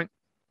standpoint.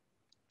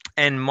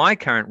 And my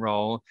current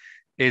role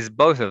is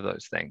both of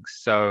those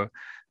things. So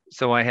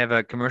I have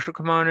a commercial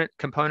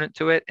component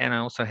to it, and I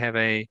also have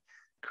a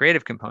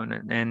creative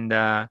component.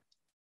 And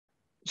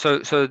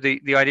so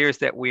the idea is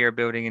that we are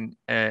building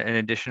an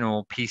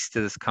additional piece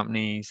to this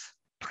company's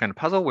kind of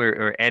puzzle.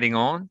 We're adding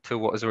on to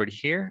what is already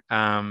here.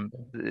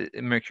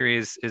 Mercury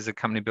is a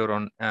company built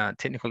on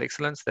technical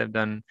excellence. They've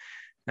done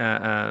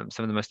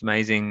some of the most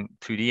amazing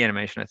 2D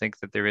animation I think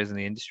that there is in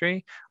the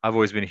industry. I've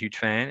always been a huge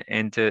fan,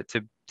 and to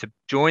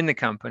join the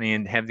company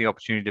and have the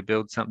opportunity to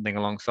build something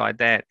alongside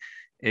that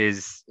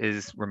is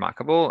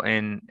remarkable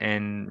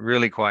and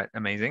really quite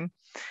amazing.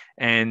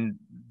 And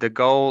the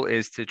goal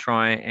is to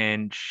try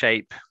and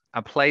shape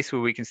a place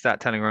where we can start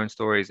telling our own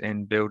stories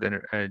and build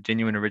a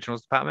genuine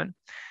originals department,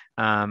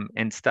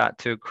 and start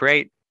to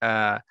create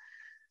our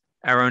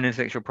own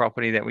intellectual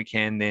property that we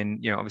can then,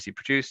 obviously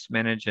produce,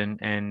 manage,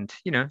 and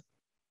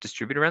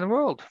distribute around the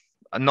world.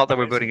 Not that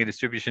we're building a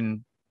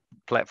distribution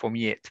platform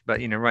yet,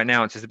 but right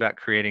now it's just about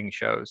creating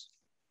shows.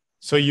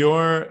 So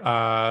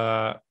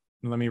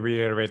let me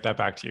reiterate that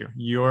back to you.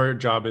 Your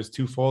job is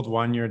twofold.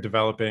 One, you're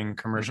developing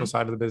commercial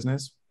side of the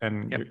business,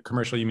 and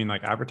commercial, you mean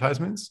like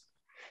advertisements?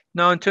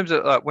 No, in terms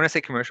of when I say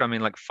commercial, I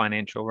mean like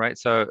financial, right?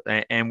 So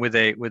and with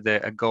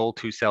a goal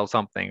to sell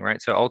something,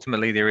 right? So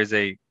ultimately there is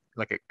a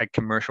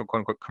commercial, quote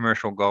unquote,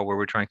 commercial goal where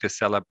we're trying to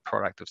sell a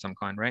product of some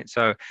kind, right?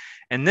 So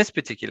in this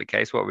particular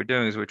case, what we're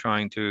doing is we're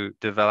trying to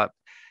develop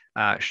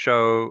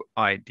show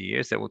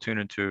ideas that will turn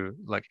into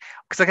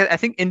because I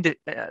think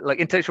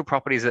intellectual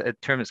property is a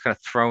term that's kind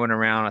of thrown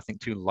around, I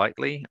think, too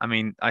lightly. I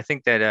mean, I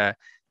think that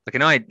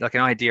an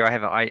idea,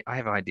 I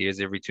have ideas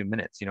every 2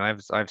 minutes. I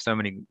have so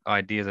many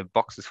ideas, of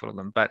boxes full of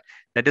them, but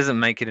that doesn't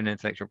make it an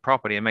intellectual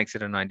property. It makes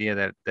it an idea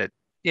that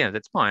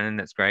that's mine, and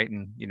that's great.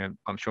 And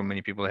I'm sure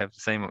many people have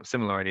the same or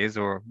similar ideas,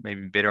 or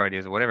maybe better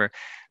ideas, or whatever.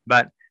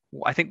 But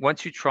I think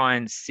once you try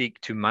and seek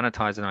to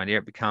monetize an idea,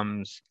 it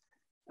becomes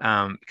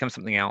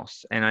something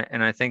else.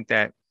 And I think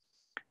that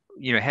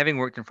having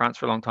worked in France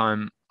for a long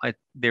time,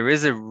 there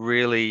is a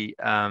really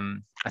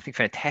I think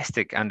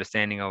fantastic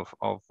understanding of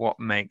what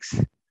makes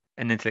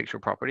an intellectual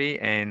property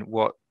and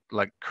what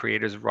like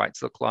creators'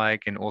 rights look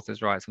like and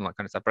authors' rights and all that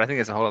kind of stuff. But I think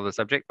it's a whole other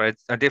subject. But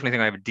I definitely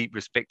think I have a deep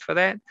respect for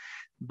that.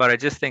 But I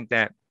just think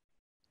that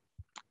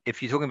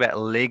if you're talking about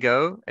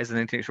Lego as an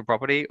intellectual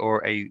property,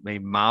 or a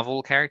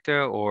Marvel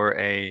character, or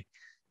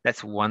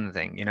that's one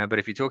thing, But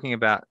if you're talking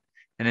about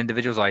an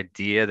individual's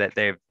idea that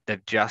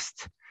they've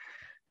just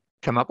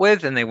come up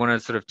with and they want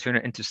to sort of turn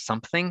it into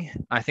something,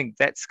 I think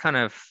that's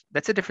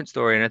a different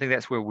story. And I think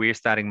that's where we're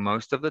starting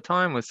most of the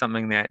time, with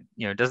something that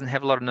doesn't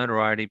have a lot of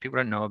notoriety. People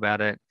don't know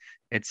about it.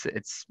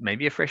 It's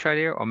maybe a fresh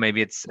idea, or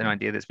maybe it's an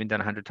idea that's been done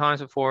 100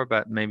 times before,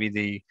 but maybe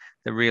the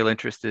real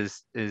interest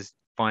is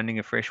finding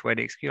a fresh way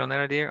to execute on that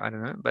idea. I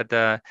don't know, but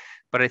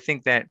I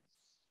think that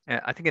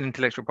I think an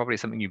intellectual property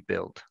is something you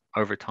build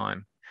over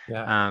time.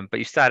 Yeah. But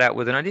you start out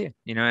with an idea,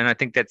 and I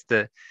think that's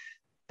the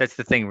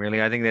thing,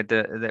 really. I think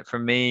that for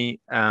me,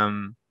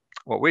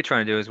 what we're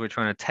trying to do is we're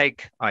trying to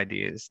take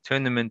ideas,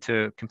 turn them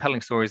into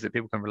compelling stories that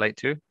people can relate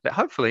to, that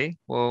hopefully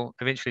will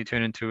eventually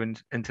turn into an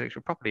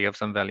intellectual property of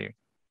some value.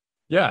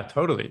 Yeah,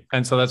 totally.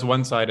 And so that's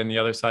one side, and the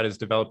other side is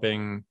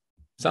developing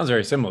Sounds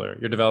very similar.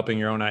 You're developing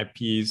your own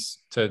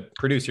IPs to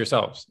produce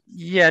yourselves.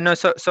 Yeah, no,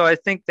 so I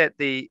think that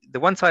the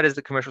one side is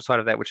the commercial side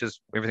of that, which is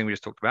everything we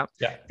just talked about.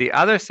 Yeah. The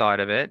other side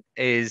of it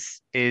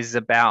is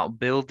about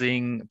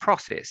building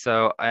process,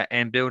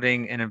 and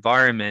building an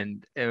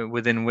environment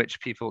within which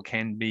people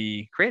can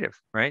be creative,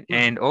 right? Mm.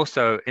 And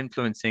also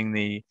influencing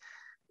the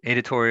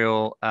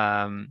editorial,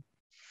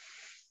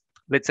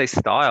 let's say,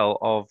 style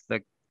of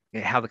the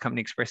how the company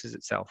expresses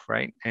itself,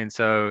 right? And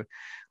so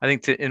I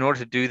think in order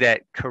to do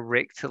that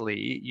correctly,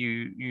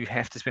 you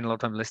have to spend a lot of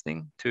time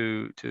listening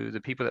to the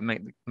people that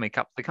make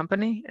up the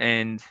company,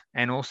 and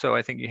also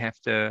I think you have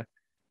to,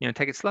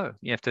 take it slow.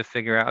 You have to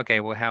figure out, okay,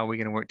 well, how are we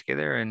going to work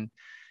together, and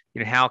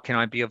how can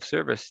I be of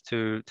service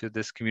to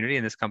this community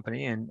and this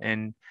company,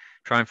 and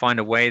try and find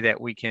a way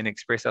that we can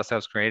express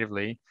ourselves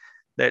creatively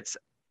that's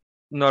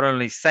not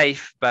only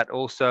safe but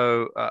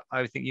also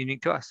I think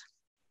unique to us.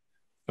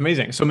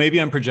 Amazing. So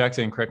maybe I'm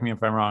projecting, correct me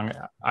if I'm wrong.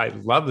 I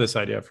love this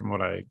idea from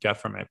what I get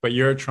from it, but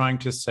you're trying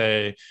to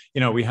say,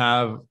 we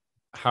have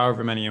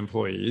however many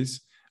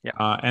employees,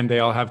 Yeah. And they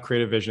all have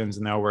creative visions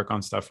and they all work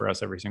on stuff for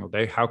us every single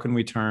day. How can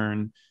we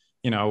turn,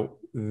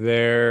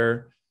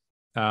 their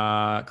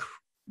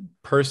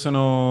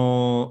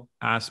personal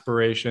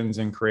aspirations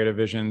and creative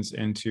visions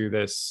into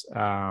this,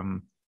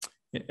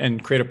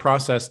 and create a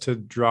process to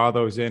draw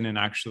those in and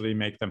actually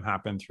make them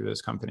happen through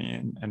this company,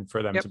 and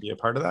for them Yep. to be a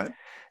part of that?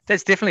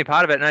 That's definitely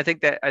part of it. And I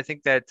think that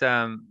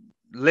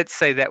let's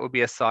say that would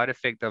be a side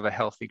effect of a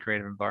healthy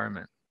creative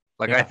environment.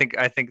 Like, Yeah.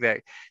 I think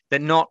that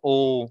not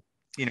all,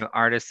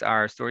 artists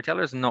are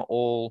storytellers, and not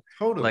all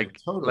Totally.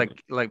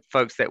 like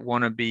folks that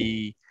want to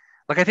be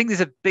like, I think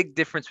there's a big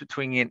difference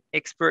between an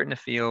expert in the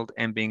field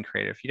and being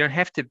creative. You don't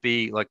have to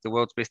be like the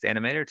world's best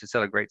animator to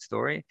tell a great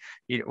story,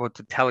 or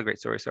to tell a great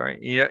story. Sorry,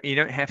 you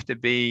don't have to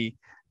be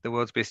the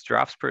world's best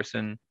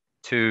draftsperson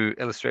to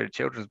illustrate a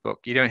children's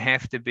book. You don't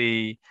have to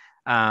be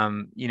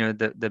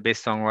the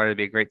best songwriter to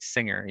be a great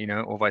singer,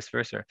 or vice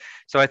versa.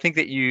 So I think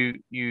that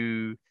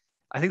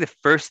I think the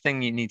first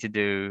thing you need to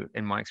do,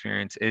 in my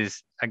experience,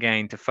 is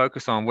again to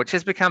focus on, which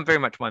has become very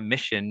much my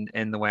mission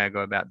in the way I go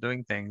about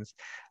doing things,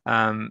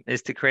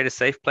 is to create a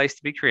safe place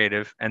to be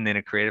creative, and then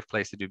a creative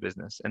place to do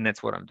business. And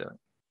that's what I'm doing.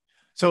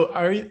 So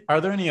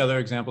are there any other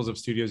examples of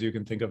studios you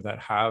can think of that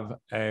have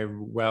a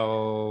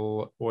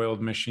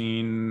well-oiled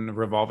machine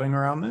revolving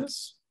around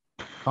this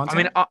concept?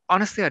 I mean,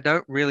 honestly, I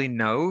don't really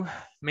know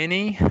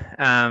many,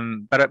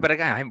 but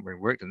again, I haven't really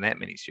worked in that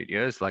many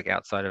studios, like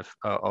outside of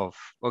well,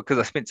 because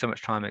I spent so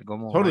much time at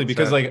Gorillaz. Totally, right?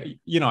 because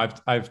So,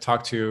 I've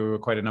talked to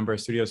quite a number of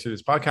studios through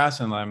this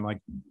podcast, and I'm like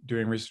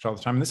doing research all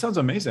the time. And this sounds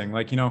amazing.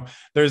 Like,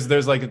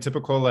 there's like a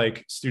typical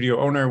like studio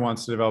owner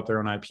wants to develop their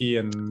own IP,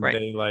 and right.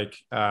 they like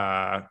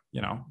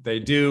they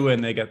do,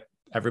 and they get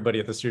everybody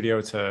at the studio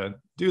to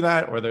do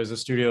that, or there's a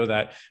studio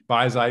that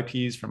buys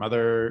IPs from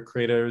other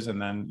creators, and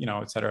then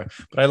et cetera.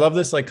 But I love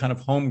this like kind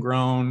of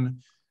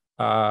homegrown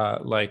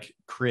like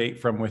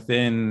create from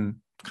within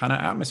kind of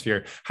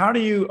atmosphere.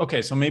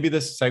 Okay, so maybe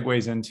this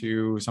segues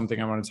into something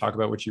I want to talk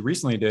about, which you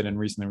recently did and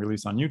recently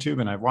released on YouTube,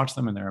 and I've watched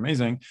them and they're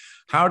amazing.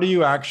 How do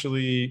you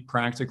actually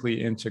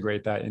practically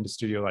integrate that into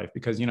studio life?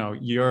 Because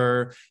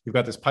you've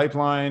got this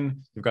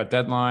pipeline, you've got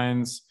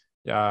deadlines,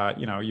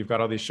 you've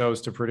got all these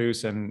shows to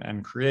produce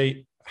and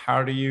create.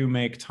 How do you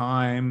make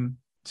time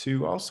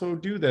to also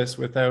do this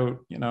without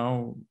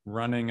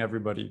running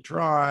everybody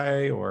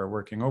dry, or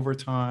working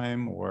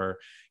overtime, or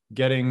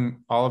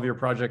getting all of your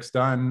projects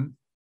done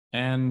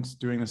and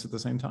doing this at the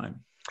same time?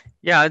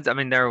 Yeah, I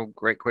mean, there are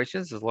great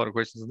questions. There's a lot of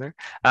questions in there.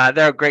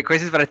 There are great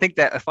questions, but I think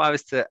that if I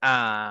was to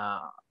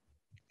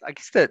I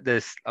guess that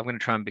I'm going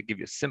to try and give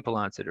you a simple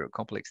answer to a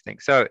complex thing.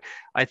 So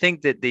I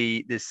think that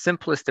the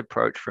simplest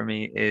approach for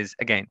me is,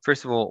 again,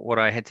 first of all, what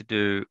I had to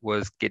do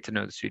was get to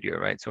know the studio,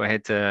 right? So I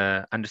had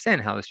to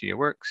understand how the studio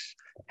works,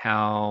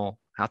 how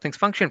things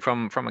function,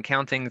 from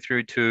accounting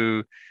through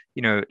to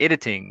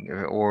editing,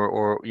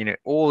 or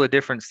all the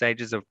different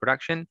stages of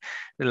production.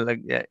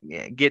 Like,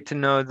 get to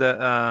know the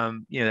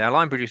our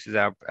line producers,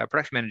 our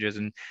production managers,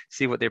 and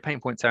see what their pain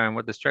points are and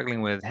what they're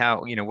struggling with.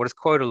 How what does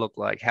quota look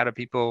like? How do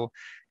people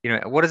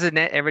what does an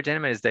average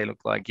animator's day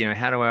look like?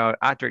 How do our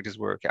art directors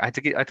work? I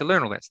had to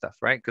learn all that stuff,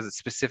 right? Because it's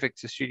specific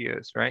to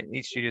studios, right?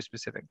 Each studio is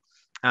specific.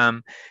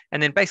 And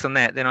then based on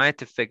that, then I had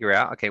to figure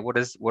out, okay, what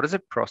does a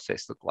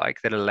process look like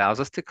that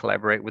allows us to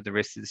collaborate with the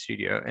rest of the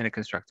studio in a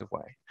constructive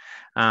way?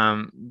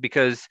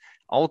 Because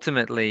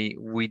ultimately,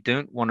 we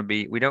don't want to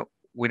be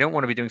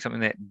doing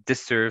something that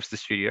disserves the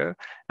studio,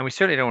 and we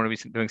certainly don't want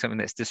to be doing something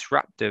that's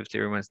disruptive to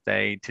everyone's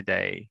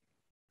day-to-day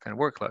kind of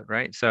workload,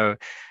 right? So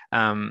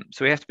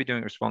we have to be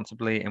doing it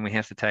responsibly, and we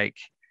have to take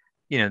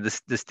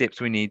the steps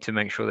we need to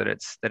make sure that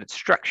it's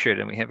structured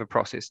and we have a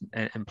process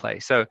in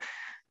place. So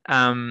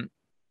to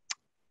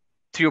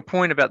your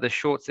point about the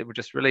shorts that were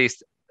just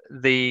released,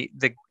 the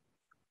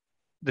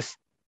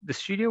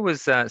studio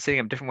was setting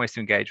up different ways to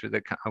engage with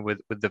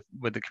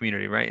the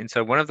community, right? And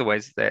so one of the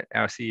ways that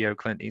our CEO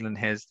Clint Eland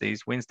has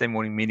these Wednesday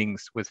morning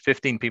meetings with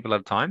 15 people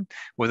at a time,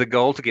 with a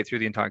goal to get through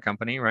the entire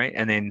company, right,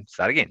 and then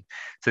start again.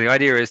 So the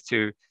idea is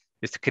to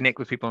is to connect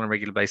with people on a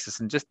regular basis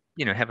and just,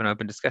 have an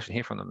open discussion,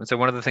 hear from them. And so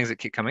one of the things that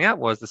kept coming up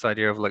was this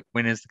idea of like,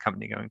 when is the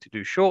company going to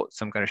do shorts,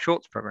 some kind of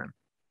shorts program?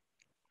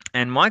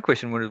 And my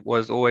question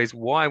was always,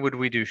 why would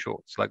we do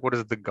shorts? Like, what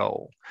is the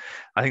goal?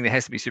 I think that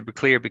has to be super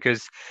clear,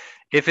 because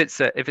if it's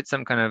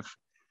some kind of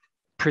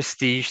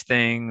prestige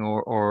thing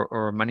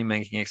or a money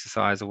making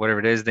exercise or whatever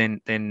it is, then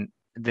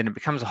it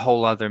becomes a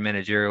whole other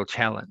managerial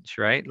challenge,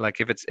 right? Like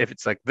if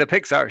it's like the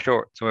Pixar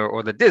shorts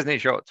or the Disney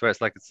shorts, where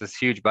it's like it's this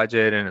huge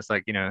budget and it's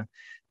like,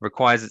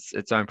 requires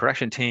its own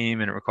production team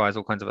and it requires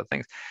all kinds of other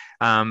things,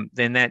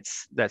 then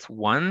that's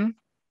one,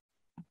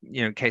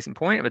 case in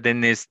point. But then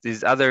there's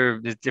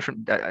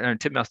different, I know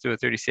Titmouse do a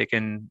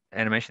 30-second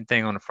animation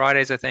thing on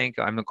Fridays, I think.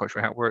 I'm not quite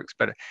sure how it works,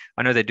 but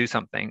I know they do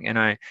something,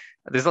 and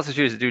there's lots of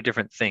studios that do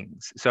different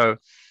things. So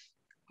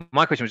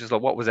my question was just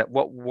like, what was that?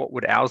 What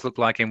would ours look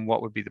like, and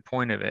what would be the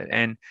point of it?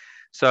 And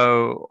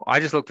so I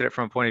just looked at it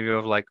from a point of view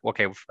of like,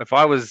 okay, if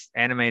I was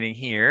animating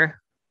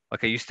here,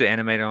 like I used to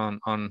animate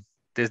on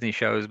Disney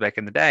shows back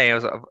in the day,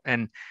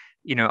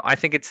 I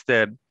think it's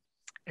that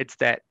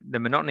the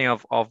monotony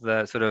of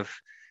the sort of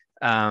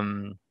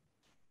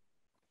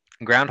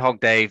Groundhog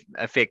Day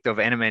effect of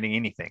animating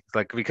anything,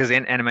 like, because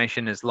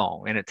animation is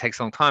long and it takes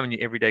a long time, and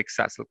every day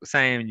starts to look the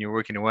same and you're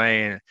working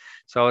away. And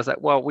so I was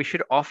like, well, we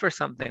should offer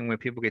something where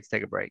people get to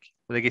take a break,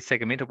 where they get to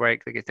take a mental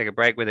break, they get to take a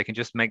break where they can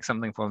just make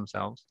something for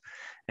themselves,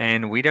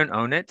 and we don't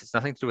own it. It's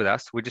nothing to do with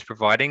us. We're just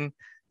providing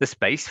the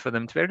space for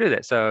them to be able to do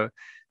that. So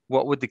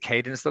what would the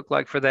cadence look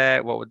like for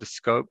that? What would the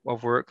scope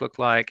of work look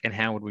like, and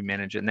how would we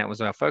manage it? And that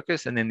was our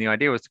focus. And then the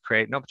idea was to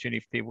create an opportunity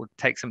for people to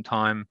take some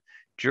time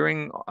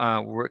during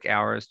work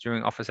hours,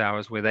 during office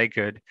hours, where they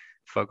could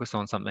focus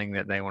on something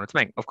that they wanted to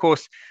make. Of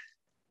course,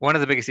 one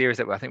of the biggest errors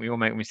that I think we all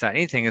make when we start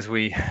anything is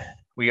we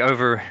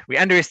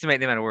underestimate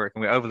the amount of work,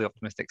 and we're overly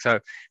optimistic. So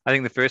I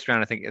think the first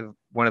round, I think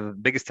one of the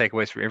biggest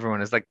takeaways for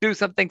everyone is like, do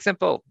something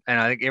simple.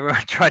 And I think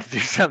everyone tried to do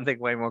something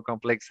way more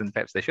complex than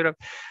perhaps they should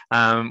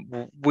have.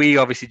 We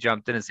obviously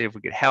jumped in and see if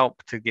we could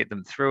help to get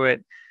them through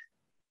it.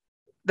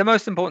 The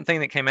most important thing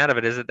that came out of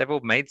it is that they've all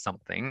made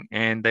something,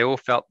 and they all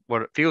felt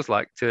what it feels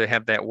like to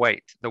have that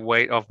weight, the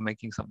weight of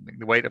making something,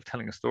 the weight of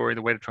telling a story,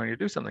 the weight of trying to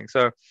do something.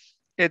 So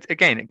it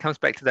comes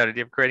back to that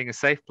idea of creating a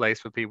safe place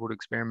for people to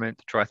experiment,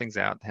 to try things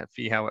out, to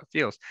see how it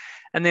feels.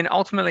 And then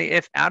ultimately,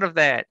 if out of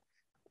that,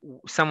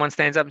 someone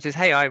stands up and says,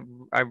 hey, I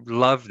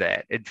love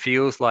that. It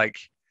feels like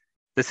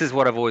this is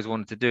what I've always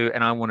wanted to do,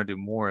 and I want to do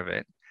more of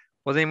it.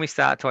 Well, then we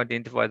start to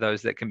identify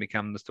those that can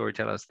become the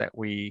storytellers that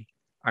we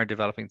are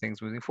developing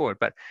things moving forward.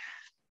 But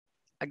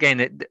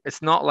again,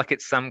 it's not like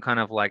it's some kind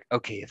of like,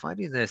 okay, if I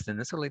do this, then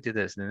this will lead to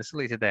this, and then this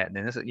will lead to that, and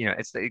then this,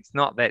 it's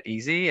not that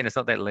easy, and it's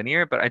not that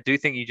linear. But I do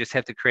think you just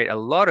have to create a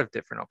lot of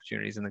different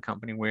opportunities in the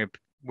company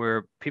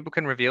where people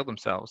can reveal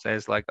themselves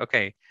as like,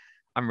 okay,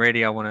 I'm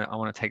ready. I want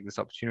to take this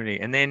opportunity,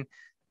 and then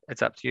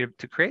it's up to you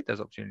to create those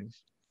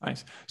opportunities.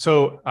 Nice.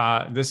 So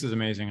this is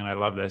amazing, and I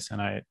love this,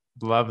 and I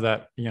love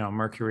that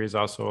Mercury is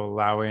also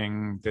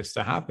allowing this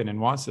to happen and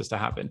wants this to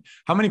happen.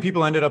 How many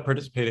people ended up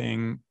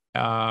participating?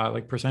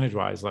 Like percentage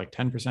wise, like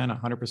 10%,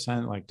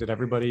 100%, like did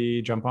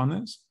everybody jump on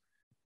this?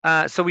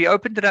 So we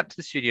opened it up to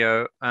the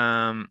studio.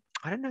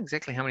 I don't know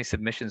exactly how many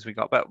submissions we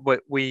got, but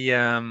we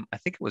I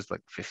think it was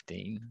like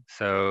 15.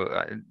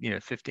 So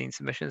 15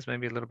 submissions,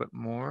 maybe a little bit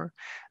more.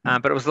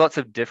 But it was lots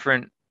of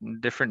different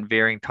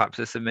varying types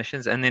of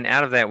submissions, and then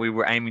out of that we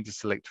were aiming to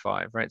select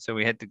 5, right? So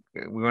we want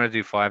to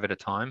do 5 at a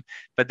time.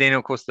 But then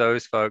of course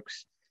those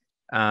folks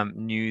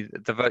knew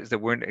that the votes that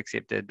weren't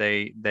accepted,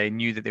 they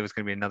knew that there was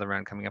going to be another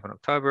round coming up in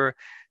October.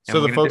 So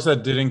the folks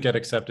that didn't get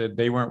accepted,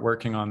 they weren't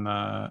working on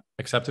the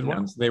accepted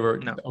ones? They were?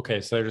 No.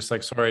 Okay, so they're just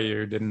like, sorry,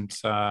 you didn't...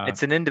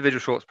 It's an individual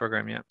shorts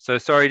program, yeah. So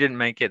sorry, you didn't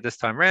make it this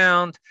time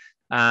round.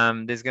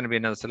 There's going to be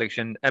another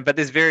selection, but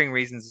there's varying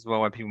reasons as well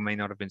why people may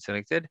not have been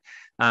selected,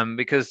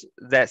 because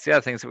that's the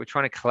other thing, is that we're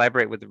trying to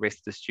collaborate with the rest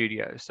of the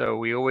studio. So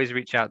we always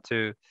reach out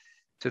to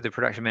the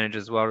production manager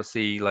as well to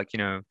see, like,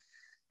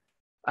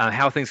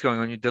 how are things going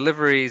on your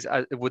deliveries?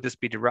 Would this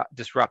be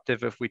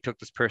disruptive if we took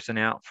this person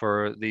out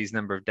for these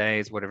number of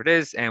days, whatever it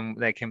is? And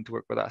they came to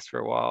work with us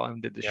for a while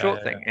and did the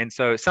short thing. And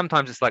so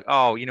sometimes it's like,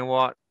 oh, you know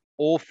what?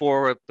 All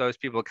 4 of those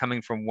people are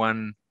coming from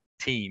one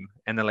team,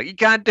 and they're like, you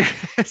can't do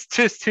it's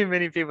just too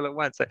many people at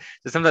once. So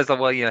sometimes like,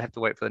 well, have to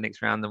wait for the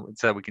next round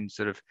so we can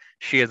sort of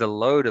share the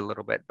load a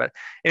little bit. But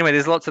anyway,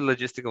 there's lots of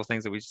logistical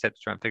things that we just have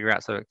to try and figure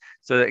out. So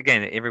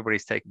again,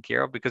 everybody's taken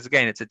care of, because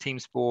again, it's a team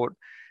sport.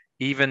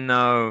 Even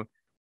though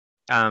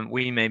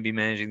we may be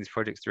managing these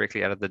projects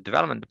directly out of the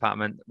development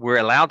department, we're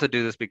allowed to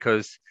do this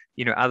because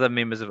other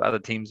members of other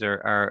teams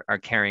are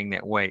carrying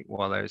that weight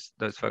while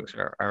those folks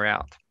are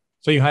out.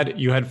 So you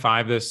had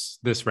 5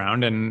 this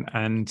round,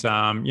 and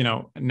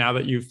now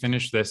that you've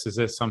finished this, is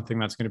this something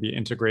that's going to be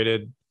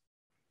integrated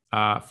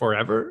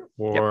forever,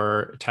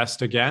 or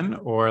test again,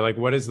 or like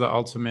what is the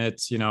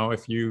ultimate?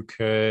 If you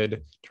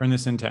could turn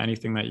this into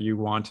anything that you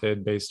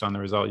wanted based on the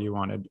result you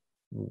wanted,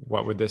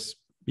 what would this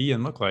be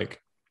and look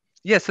like?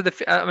 Yeah, so the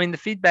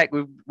feedback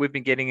we've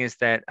been getting is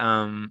that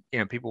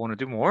people want to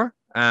do more.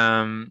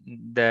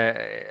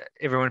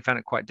 everyone found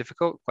it quite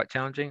difficult, quite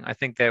challenging. I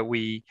think that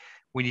we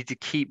need to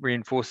keep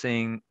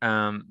reinforcing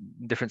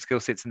different skill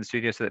sets in the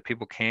studio so that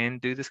people can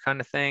do this kind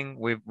of thing.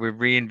 We've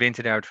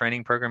reinvented our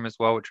training program as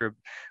well, which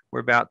we're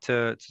about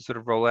to sort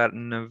of roll out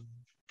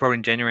probably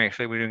in January.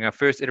 Actually, we're doing our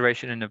first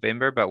iteration in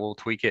November, but we'll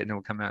tweak it and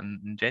it'll come out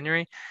in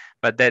January.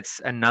 But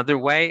that's another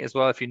way as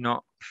well. If you're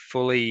not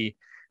fully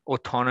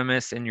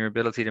autonomous in your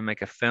ability to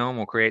make a film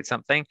or create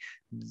something,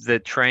 the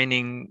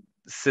training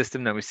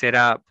system that we set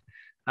up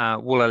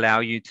will allow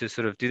you to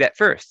sort of do that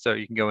first. So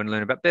you can go and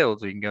learn about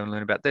builds, or you can go and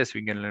learn about this, or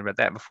you can go and learn about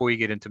that before you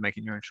get into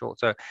making your own short.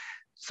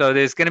 So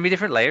there's going to be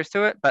different layers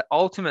to it. But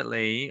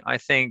ultimately, I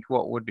think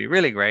what would be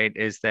really great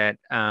is that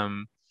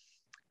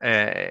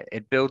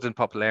it builds in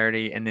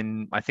popularity. And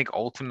then I think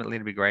ultimately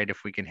it'd be great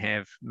if we can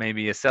have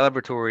maybe a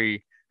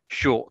celebratory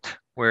short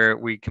where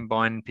we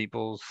combine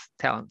people's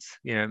talents.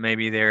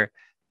 Maybe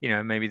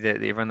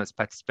everyone that's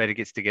participated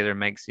gets together and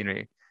makes,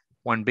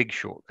 one big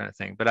short kind of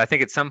thing. But I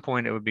think at some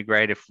point it would be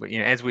great if,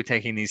 as we're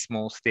taking these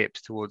small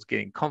steps towards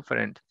getting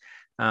confident,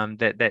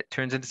 that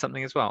turns into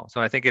something as well.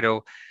 So I think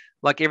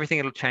like everything,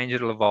 it'll change,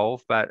 it'll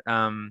evolve, but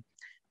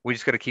we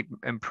just got to keep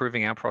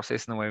improving our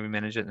process and the way we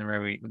manage it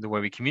and the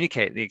way we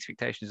communicate the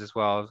expectations as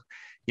well.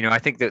 I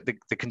think that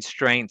the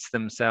constraints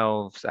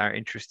themselves are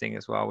interesting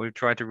as well. We've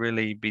tried to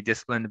really be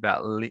disciplined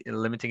about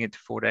limiting it to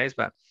 4 days,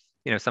 but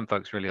some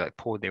folks really like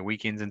poured their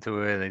weekends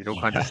into it. They did all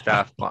kinds of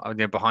stuff,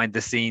 behind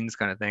the scenes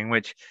kind of thing,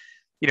 which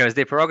is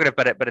their prerogative,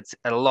 but it's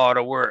a lot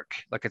of work.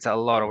 Like it's a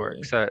lot of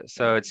work. So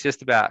it's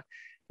just about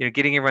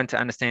getting everyone to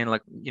understand,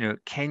 like,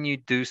 can you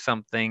do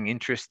something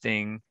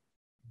interesting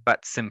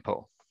but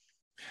simple?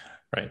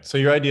 Right. So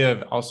your idea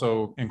of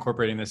also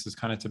incorporating this is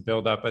kind of to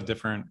build up a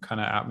different kind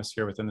of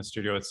atmosphere within the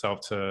studio itself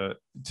to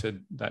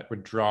that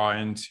would draw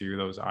into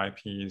those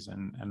IPs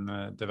and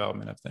the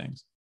development of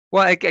things.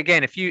 Well,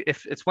 again, if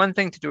it's one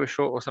thing to do a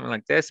short or something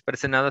like this, but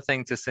it's another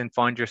thing to then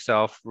find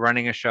yourself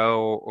running a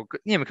show, or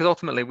because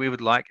ultimately we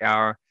would like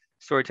our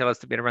storytellers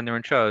to be able to run their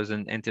own shows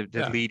and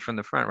to lead from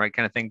the front, right,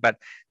 kind of thing. But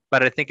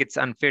I think it's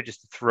unfair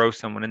just to throw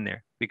someone in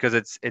there, because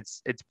it's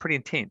pretty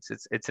intense.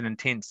 It's an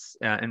intense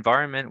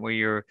environment where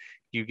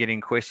you're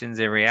getting questions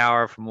every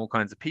hour from all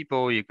kinds of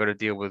people. Suddenly you've got to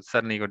deal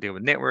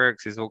with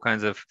networks. There's all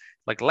kinds of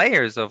like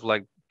layers of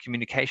like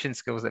communication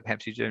skills that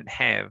perhaps you don't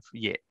have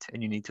yet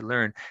and you need to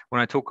learn. When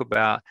I talk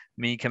about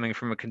me coming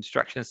from a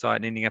construction site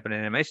and ending up in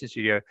an animation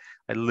studio,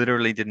 I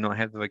literally did not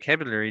have the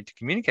vocabulary to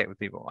communicate with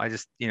people. I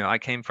just, I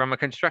came from a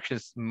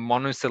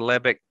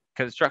monosyllabic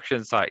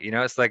construction site.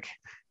 It's like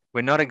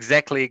we're not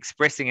exactly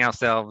expressing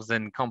ourselves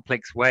in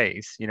complex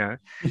ways,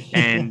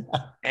 and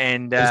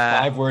there's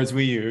 5 words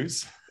we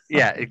use.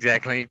 Yeah,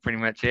 exactly, pretty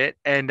much it.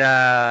 And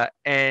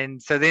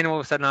so then all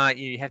of a sudden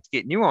you have to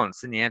get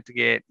nuance, and you have to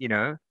get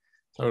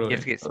Totally. You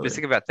have to get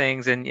specific about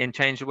things and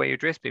change the way you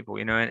address people,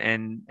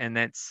 and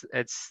that's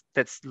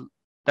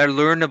they're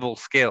learnable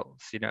skills,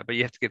 but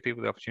you have to give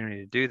people the opportunity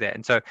to do that.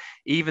 And so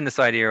even this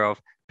idea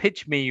of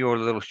pitch me your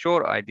little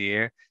short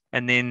idea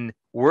and then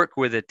work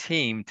with a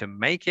team to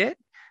make it,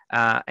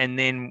 and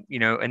then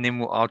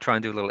I'll try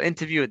and do a little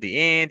interview at the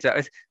end. So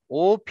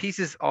all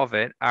pieces of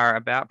it are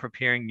about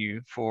preparing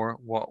you for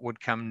what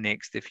would come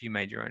next if you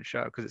made your own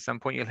show. Because at some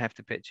point you'll have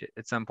to pitch it.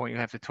 At some point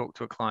you'll have to talk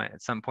to a client.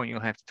 At some point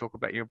you'll have to talk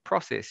about your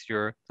process,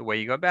 the way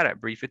you go about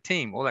it, brief a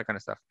team, all that kind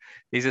of stuff.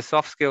 These are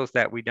soft skills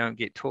that we don't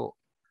get taught.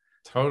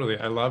 Totally.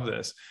 I love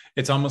this.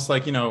 It's almost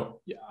like,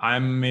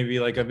 I'm maybe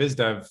like a biz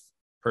dev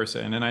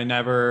person and I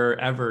never,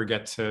 ever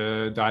get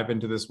to dive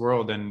into this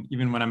world. And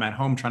even when I'm at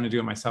home trying to do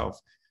it myself,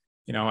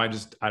 I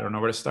don't know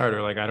where to start,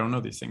 or like, I don't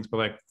know these things, but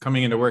like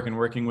coming into work and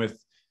working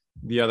with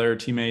the other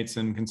teammates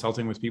and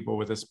consulting with people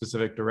with a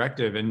specific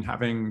directive and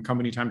having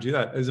company time to do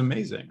that is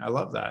amazing. I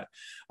love that.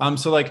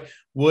 So like,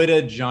 would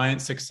a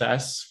giant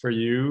success for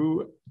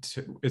you,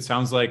 it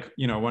sounds like,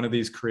 one of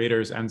these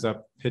creators ends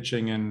up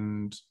pitching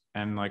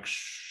and like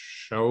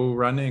show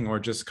running, or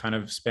just kind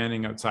of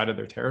spanning outside of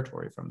their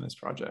territory from this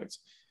project?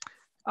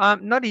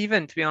 Not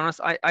even, to be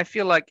honest. I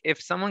feel like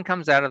if someone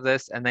comes out of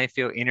this and they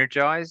feel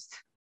energized,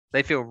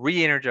 they feel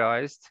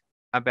re-energized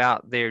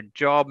about their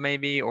job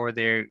maybe, or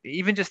their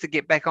even just to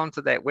get back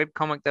onto that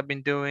webcomic they've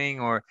been doing,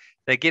 or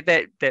they get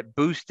that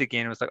boost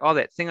again. It was like, oh,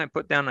 that thing I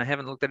put down, I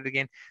haven't looked at it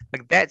again.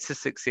 Like that's a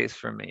success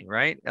for me,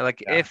 right?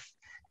 Like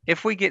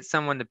if we get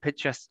someone to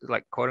pitch us,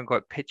 like quote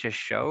unquote pitch a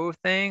show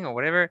thing or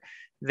whatever,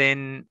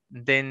 then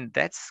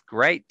that's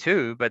great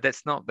too, but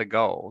that's not the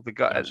goal. The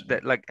goal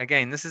that, like,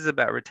 again, this is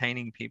about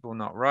retaining people,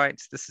 not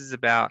rights. This is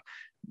about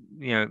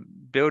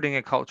building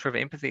a culture of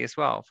empathy as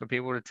well, for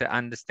people to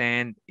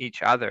understand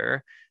each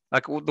other.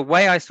 Like the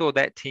way I saw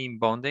that team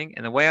bonding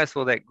and the way I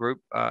saw that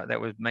group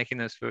that was making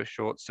those first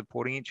shorts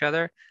supporting each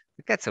other,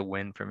 like that's a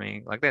win for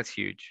me. Like that's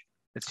huge.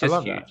 It's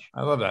just huge.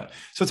 I love that.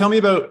 So tell me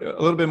about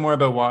a little bit more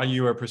about why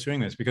you are pursuing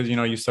this, because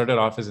you started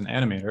off as an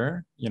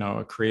animator,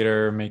 a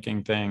creator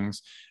making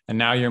things, and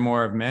now you're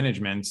more of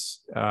management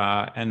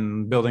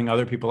and building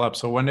other people up.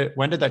 So when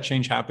did that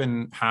change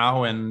happen?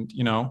 How, and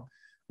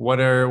what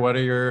are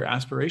your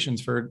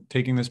aspirations for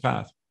taking this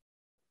path?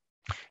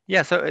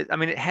 Yeah, so I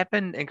mean, it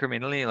happened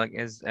incrementally, like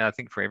as I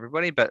think for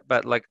everybody,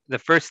 but like the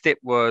first step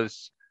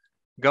was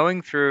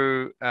going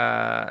through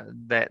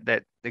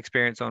that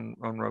experience on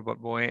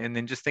Robot Boy, and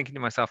then just thinking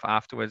to myself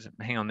afterwards,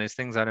 hang on, there's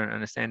things I don't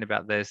understand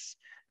about this.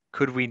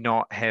 Could we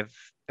not have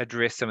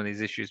addressed some of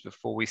these issues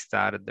before we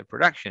started the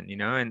production, you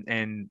know? And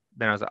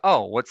then I was like,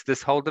 oh, what's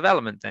this whole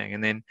development thing?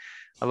 And then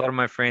a lot of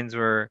my friends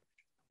were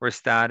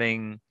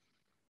starting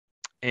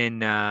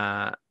in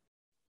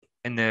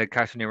in the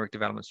Cartoon Network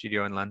development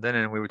studio in London,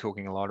 and we were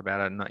talking a lot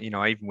about it. And you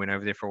know, I even went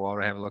over there for a while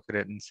to have a look at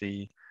it and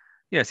see,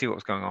 see what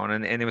was going on.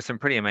 And there was some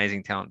pretty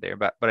amazing talent there.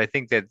 But I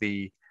think that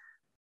the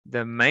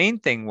main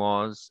thing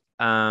was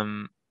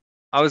I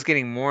was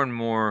getting more and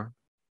more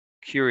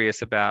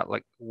curious about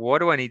like what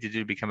do I need to do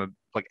to become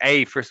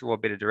first of all a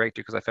better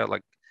director, because I felt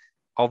like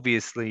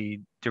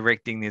obviously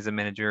directing there's a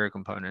managerial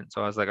component.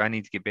 So I was like, I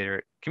need to get better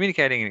at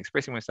communicating and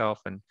expressing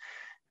myself. And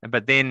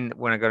but then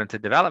when I got into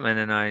development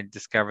and I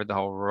discovered the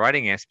whole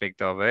writing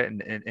aspect of it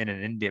in an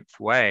in-depth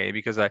way,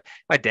 because I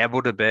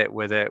dabbled a bit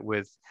with it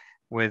with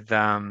with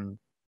the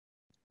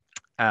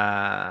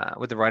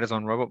writers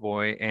on Robot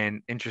Boy,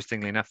 and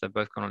interestingly enough, they've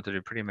both gone on to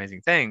do pretty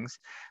amazing things.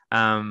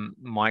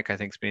 Mike, I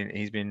think,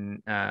 he's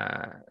been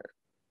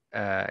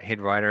head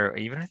writer,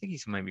 even I think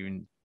he's maybe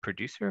even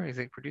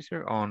executive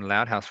producer on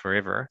Loud House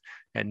Forever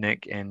at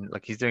Nick, and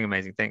like he's doing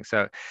amazing things.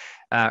 So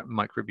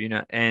Mike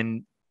Rabuna,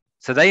 and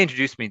so they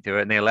introduced me to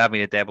it, and they allowed me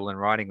to dabble in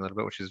writing a little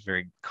bit, which was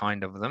very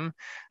kind of them.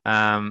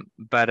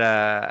 But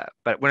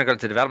when I got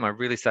into development, I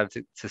really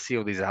started to see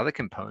all these other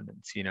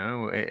components. You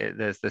know,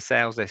 there's the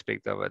sales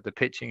aspect of it, the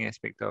pitching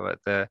aspect of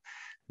it,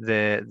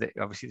 the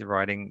obviously the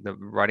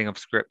writing of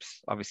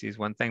scripts obviously is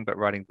one thing, but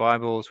writing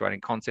Bibles,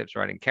 writing concepts,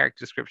 writing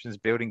character descriptions,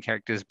 building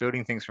characters,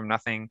 building things from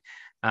nothing,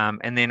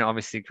 and then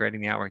obviously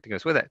creating the artwork that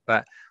goes with it.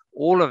 But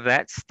all of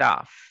that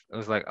stuff, it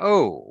was like,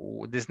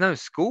 oh, there's no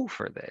school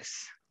for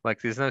this. Like,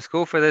 there's no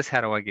school for this.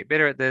 How do I get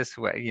better at this?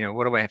 What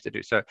do I have to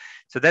do? So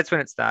that's when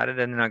it started,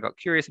 and then I got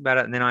curious about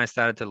it, and then I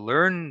started to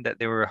learn that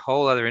there were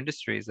whole other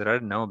industries that I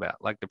didn't know about,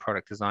 like the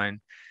product design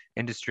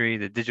industry,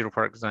 the digital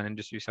product design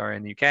industry, sorry,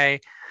 in the UK.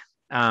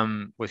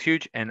 Was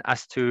huge, and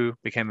Us2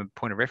 became a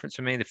point of reference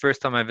for me. The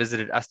first time I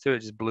visited Us2, it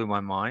just blew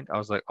my mind. I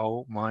was like,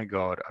 oh my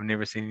God, I've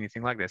never seen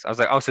anything like this. I was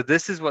like, oh, so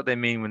this is what they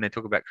mean when they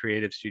talk about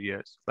creative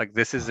studios. Like,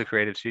 this is a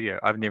creative studio.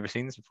 I've never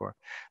seen this before.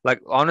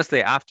 Like,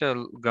 honestly, after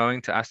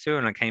going to Us2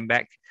 and I came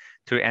back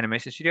to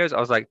animation studios, I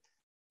was like,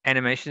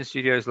 animation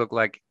studios look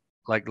like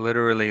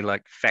literally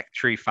like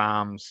factory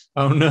farms.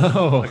 Oh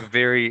no. Like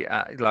very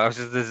like I was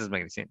just, this doesn't make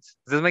any sense.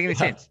 This doesn't make any Yeah.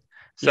 sense.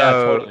 Yeah,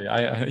 So totally.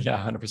 Yeah,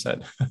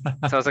 100%.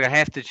 so I was like, I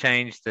have to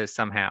change this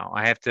somehow.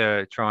 I have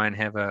to try and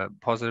have a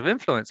positive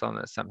influence on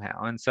this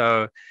somehow. And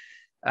so,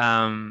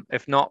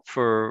 if not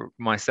for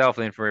myself,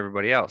 then for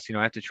everybody else,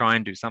 I have to try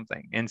and do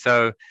something. And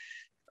so,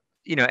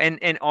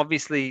 and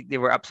obviously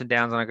there were ups and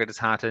downs, and I got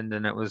disheartened,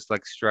 and it was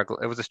like struggle.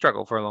 It was a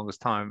struggle for the longest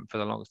time.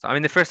 I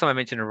mean, the first time I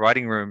mentioned a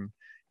writing room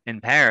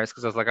in Paris,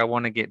 because I was like, I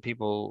want to get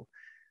people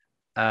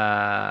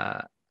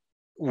uh,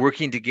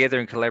 working together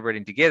and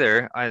collaborating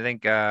together. I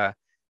think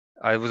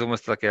I was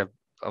almost like I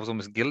was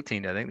almost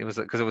guillotined. I think it was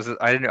because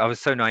I was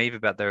so naive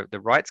about the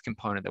rights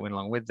component that went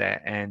along with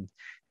that, and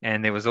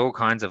there was all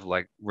kinds of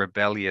like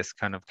rebellious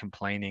kind of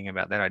complaining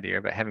about that idea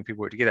about having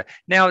people work together.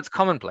 Now it's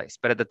commonplace,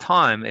 but at the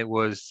time it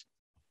was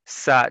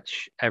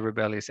such a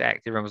rebellious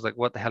act. Everyone was like,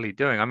 "What the hell are you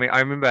doing?" I mean, I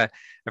remember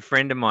a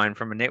friend of mine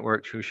from a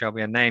network who shall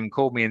be unnamed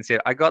called me and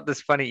said, "I got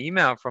this funny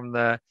email from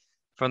the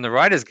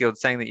Writers Guild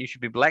saying that you should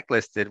be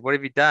blacklisted. What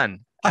have you done?"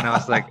 And I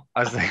was like,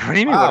 "What do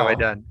you mean? What have I Wow.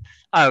 done?"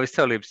 Oh, it was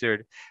totally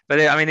absurd. But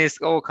I mean, there's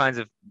all kinds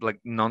of like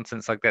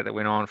nonsense like that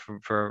went on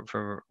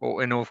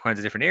in all kinds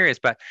of different areas.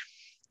 But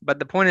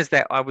the point is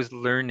that I was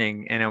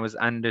learning, and I was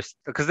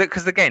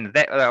because again,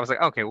 that I was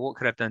like, okay, what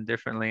could I have done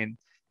differently,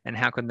 and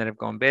how could that have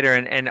gone better?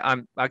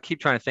 And I keep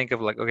trying to think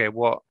of like, okay,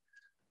 what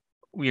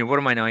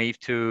am I naive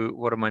to?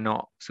 What am I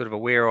not sort of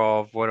aware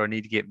of? What do I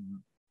need to get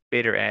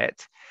better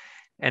at?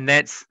 And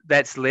that's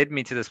led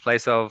me to this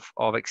place of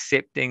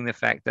accepting the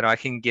fact that I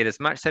can get as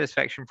much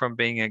satisfaction from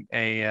being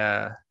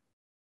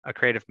a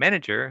creative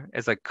manager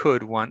as I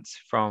could once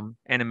from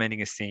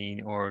animating a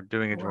scene or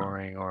doing a Wow.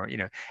 drawing, or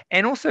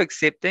and also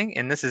accepting.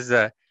 And this is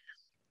I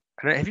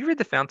don't know, have you read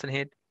The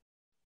Fountainhead?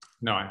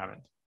 No, I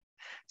haven't.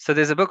 So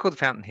there's a book called The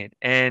Fountainhead,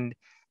 and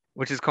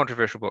which is a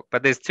controversial book,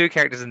 but there's two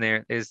characters in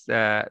there.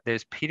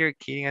 There's Peter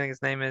Keating, I think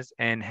his name is,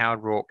 and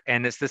Howard Rourke,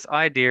 and it's this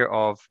idea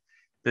of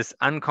this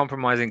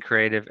uncompromising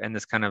creative and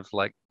this kind of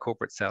like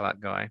corporate sellout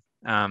guy.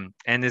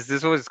 And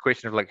there's always this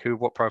question of like,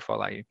 what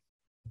profile are you?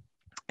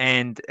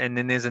 And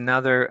then there's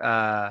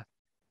another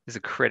there's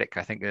a critic,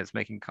 I think, that's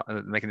making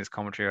this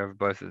commentary over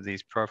both of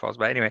these profiles.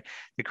 But anyway,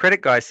 the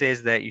critic guy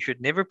says that you should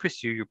never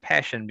pursue your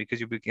passion because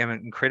you'll become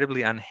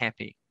incredibly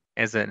unhappy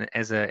as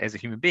a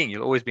human being.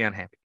 You'll always be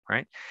unhappy,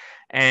 right?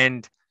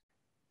 And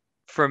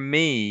for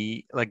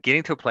me, like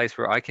getting to a place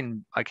where I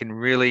can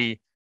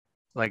really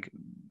like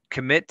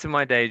commit to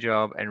my day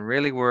job and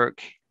really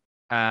work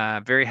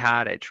very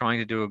hard at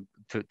trying to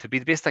be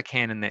the best I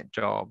can in that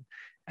job,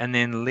 and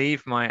then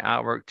leave my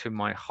artwork to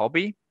my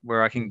hobby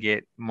where I can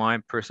get my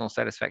personal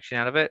satisfaction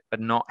out of it, but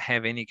not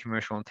have any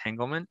commercial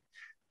entanglement.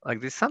 Like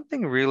there's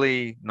something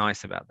really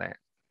nice about that.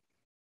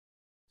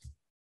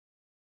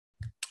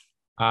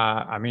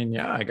 I mean,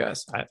 yeah, I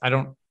guess I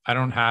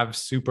don't have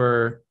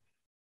super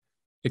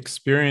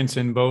experience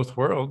in both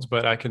worlds,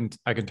 but I can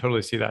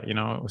totally see that. You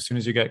know, as soon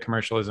as you get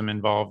commercialism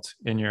involved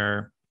in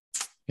your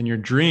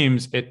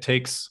dreams, it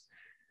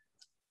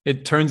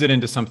turns it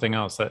into something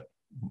else that,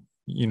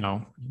 you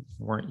know,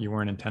 you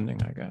weren't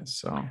intending, I guess.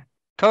 So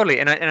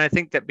Totally, and I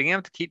think that being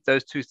able to keep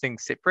those two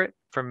things separate,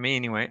 for me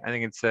anyway, I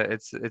think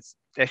it's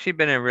actually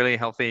been a really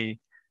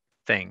healthy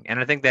thing. And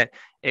I think that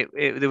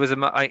there was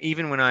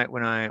even when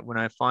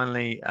I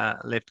finally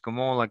left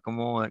Gorillaz, like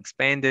Gorillaz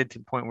expanded to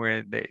the point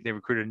where they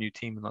recruited a new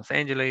team in Los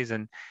Angeles,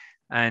 and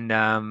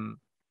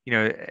you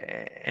know,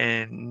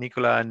 and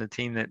Nicola and the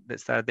team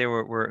that started there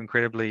were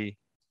incredibly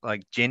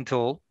like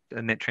gentle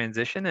in that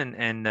transition,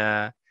 and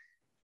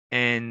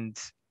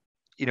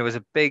you know, it was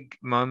a big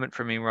moment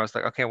for me where I was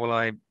like, okay, well,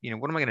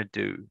 what am I going to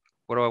do?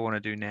 What do I want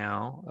to do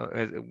now?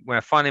 When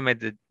I finally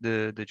made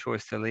the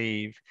choice to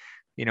leave,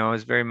 you know, I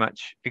was very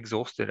much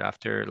exhausted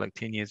after like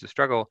 10 years of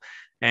struggle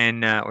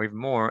and or even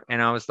more.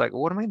 And I was like,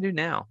 well, what am I going to do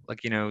now?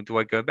 Like, you know, do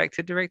I go back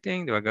to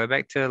directing? Do I go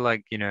back to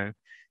like, you know,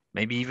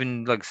 maybe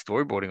even like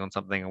storyboarding on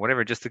something or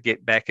whatever, just to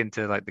get back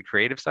into like the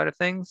creative side of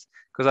things?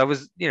 Because I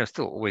was, you know,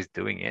 still always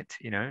doing it,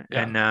 you know,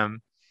 yeah.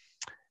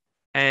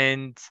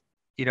 And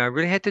you know, I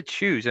really had to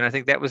choose. And I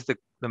think that was the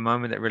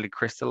moment that really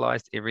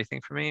crystallized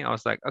everything for me. I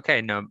was like,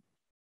 okay, no,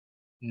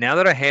 now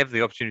that I have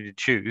the opportunity to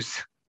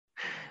choose,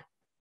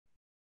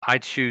 I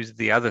choose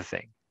the other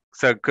thing.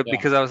 So Yeah.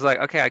 because I was like,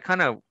 okay, I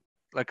kind of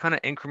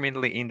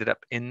incrementally ended up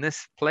in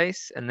this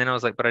place, and then I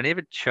was like, but I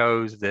never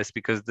chose this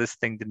because this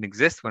thing didn't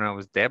exist when I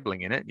was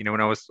dabbling in it. You know,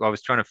 when I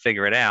was trying to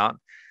figure it out,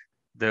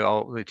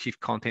 the chief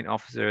content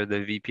officer,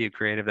 the VP of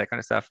creative, that kind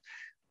of stuff.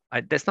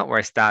 That's not where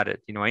I started.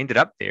 You know, I ended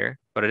up there,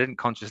 but I didn't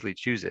consciously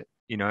choose it.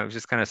 You know, it was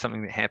just kind of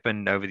something that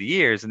happened over the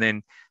years. And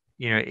then,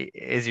 you know,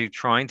 as you're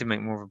trying to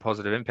make more of a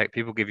positive impact,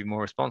 people give you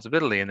more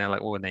responsibility, and they're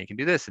like, well, now you can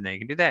do this, and now you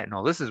can do that, and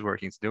all this is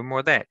working, so do more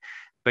of that.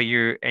 But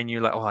you're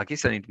like, oh, I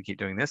guess I need to keep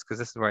doing this because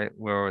this is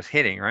where I was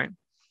heading, right?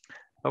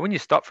 But when you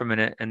stop for a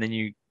minute and then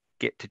you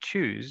get to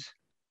choose,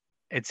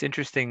 it's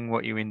interesting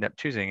what you end up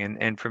choosing.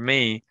 And for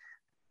me,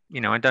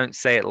 you know, I don't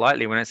say it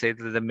lightly when I say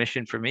that the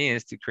mission for me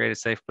is to create a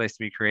safe place to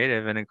be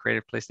creative and a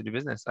creative place to do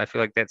business. I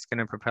feel like that's going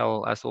to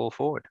propel us all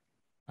forward.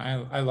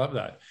 I love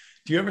that.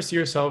 Do you ever see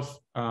yourself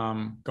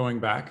going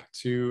back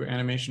to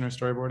animation or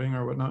storyboarding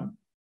or whatnot?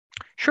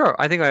 Sure,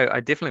 I think I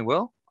definitely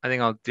will. I think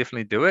I'll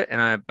definitely do it,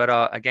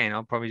 but again,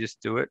 I'll probably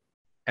just do it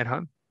at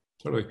home.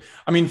 Totally.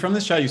 I mean, from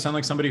this chat, you sound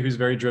like somebody who's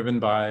very driven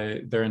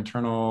by their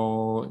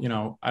internal, you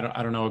know, I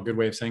don't know a good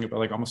way of saying it, but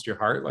like almost your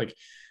heart. Like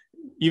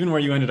even where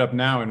you ended up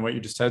now and what you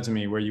just said to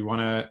me, where you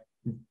want to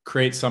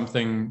create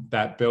something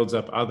that builds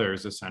up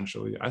others,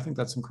 essentially. I think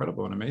that's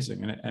incredible and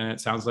amazing. And it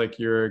sounds like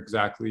you're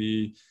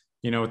exactly,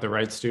 you know, with the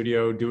right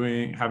studio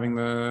having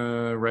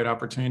the right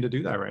opportunity to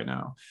do that right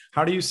now.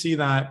 How do you see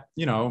that,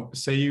 you know,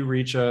 say you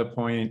reach a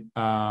point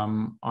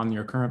on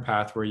your current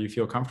path where you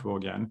feel comfortable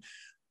again?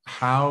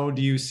 How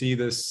do you see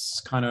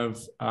this kind of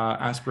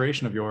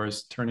aspiration of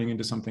yours turning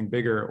into something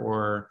bigger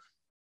or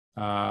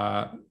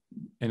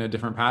in a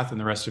different path in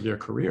the rest of your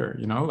career?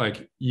 You know,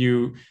 like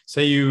you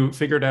say you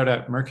figured out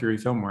at Mercury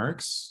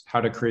Filmworks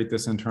how to create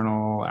this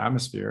internal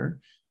atmosphere.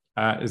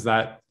 Is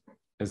that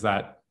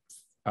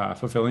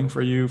fulfilling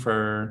for you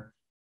for,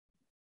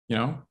 you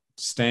know,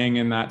 staying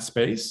in that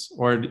space,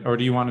 or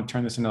do you want to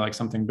turn this into like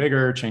something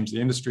bigger, change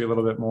the industry a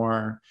little bit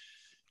more?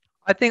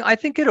 I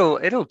think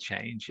it'll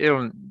change.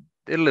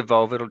 It'll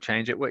evolve. It'll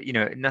change. You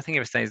know, nothing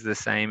ever stays the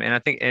same. And I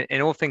think,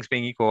 and all things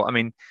being equal, I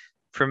mean,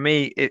 for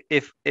me,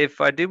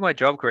 if I do my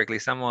job correctly,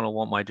 someone will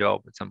want my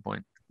job at some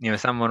point. You know,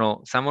 someone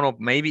will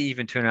maybe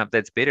even turn up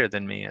that's better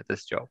than me at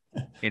this job.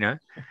 You know,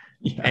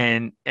 Yeah.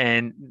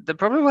 and that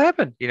probably will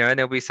happen. You know, and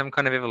there'll be some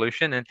kind of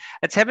evolution, and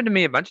it's happened to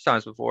me a bunch of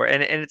times before,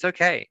 and it's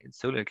okay. It's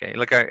totally okay.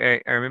 Like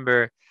I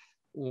remember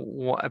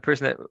a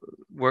person that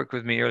worked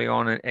with me early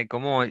on at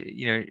Gaumont,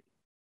 you know,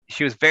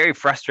 she was very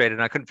frustrated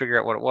and I couldn't figure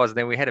out what it was. And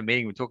then we had a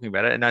meeting, we were talking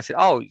about it, and I said,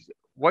 "Oh,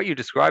 what you're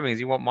describing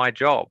is you want my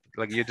job.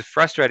 Like you're just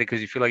frustrated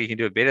because you feel like you can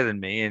do it better than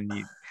me,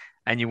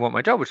 and you want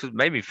my job," which was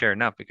maybe fair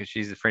enough because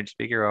she's a French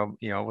speaker.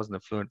 You know, I wasn't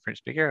a fluent French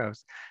speaker. I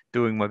was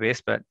doing my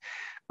best, but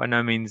by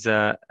no means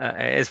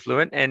as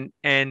fluent.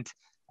 And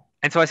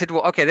so I said,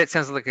 well, okay, that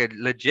sounds like a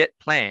legit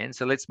plan.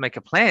 So let's make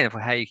a plan for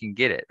how you can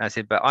get it. I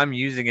said, but I'm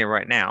using it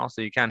right now,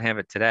 so you can't have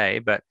it today.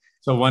 But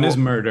So one is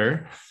what,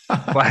 murder.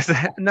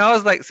 no, I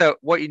was like, so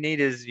what you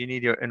need is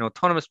an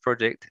autonomous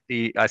project.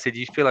 I said,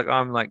 you feel like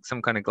I'm like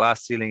some kind of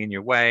glass ceiling in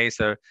your way.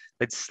 So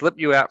let's slip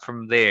you out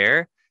from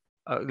there,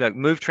 like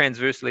move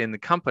transversely in the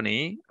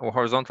company or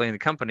horizontally in the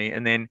company.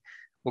 And then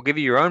we'll give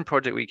you your own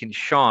project where you can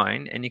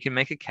shine and you can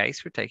make a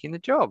case for taking the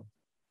job.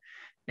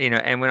 You know,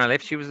 and when I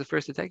left, she was the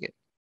first to take it.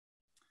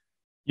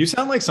 You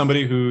sound like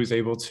somebody who's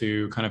able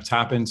to kind of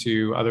tap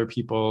into other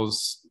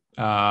people's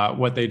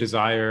what they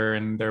desire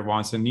and their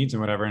wants and needs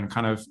and whatever, and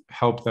kind of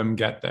help them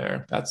get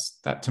there.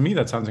 That to me,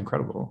 that sounds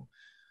incredible.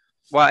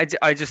 Well,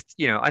 I just,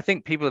 I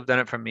think people have done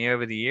it from me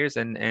over the years,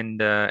 and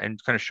kind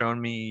of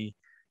shown me,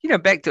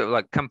 back to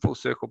like come full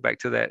circle back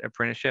to that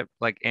apprenticeship.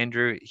 Like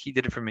Andrew, he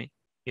did it for me,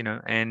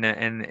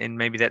 and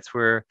maybe that's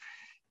where,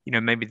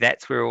 maybe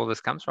that's where all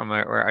this comes from.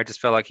 Where I just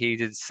felt like he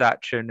did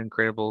such an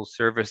incredible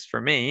service for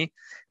me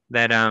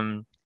that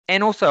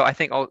and also I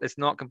think it's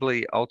not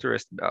completely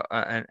altruistic,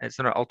 and it's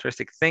not an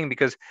altruistic thing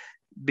because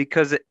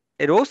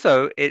it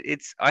also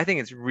it's I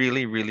think it's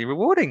really, really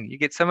rewarding. You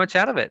get so much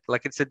out of it.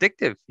 Like it's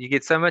addictive. You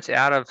get so much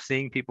out of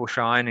seeing people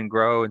shine and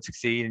grow and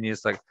succeed, and you're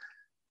just like,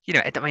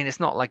 I mean,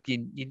 it's not like they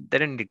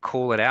don't need to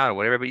call it out or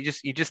whatever, but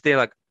you just there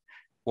like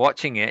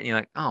watching it, and you're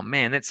like, oh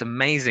man, that's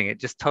amazing. It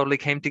just totally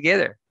came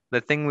together.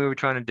 The thing we were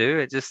trying to do,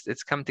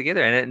 it's come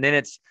together, and then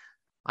it's,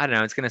 I don't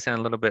know, it's going to sound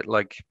a little bit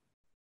like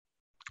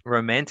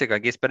romantic, I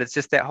guess, but it's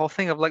just that whole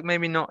thing of like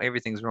maybe not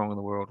everything's wrong in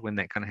the world when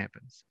that kind of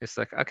happens. It's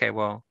like, okay,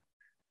 well,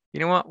 you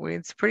know what?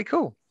 It's pretty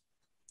cool.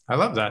 I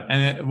love that.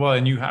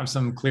 And you have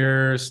some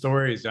clear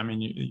stories. I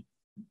mean,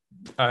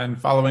 and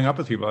following up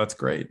with people, that's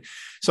great.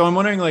 So I'm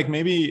wondering, like,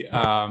 maybe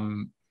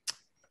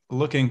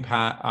looking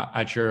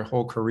at your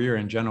whole career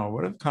in general,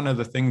 what are kind of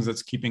the things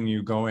that's keeping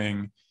you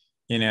going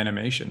in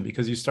animation?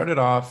 Because you started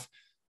off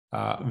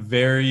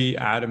very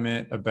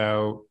adamant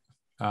about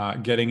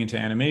getting into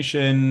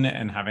animation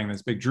and having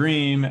this big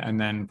dream, and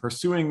then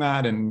pursuing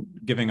that and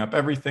giving up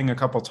everything a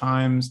couple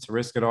times to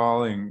risk it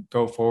all and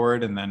go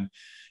forward, and then,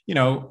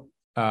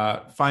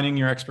 finding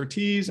your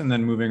expertise and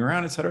then moving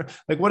around, et cetera.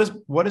 Like,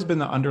 what has been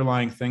the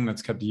underlying thing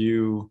that's kept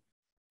you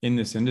in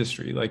this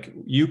industry? Like,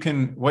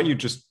 what you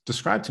just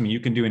described to me, you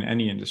can do in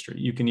any industry.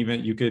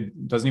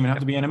 Doesn't even have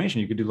to be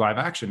animation. You could do live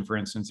action, for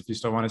instance, if you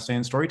still want to stay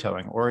in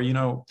storytelling, or,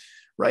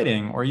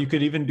 writing, or you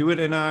could even do it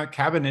in a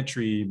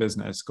cabinetry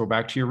business, go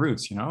back to your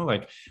roots,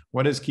 like,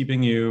 what is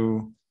keeping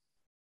you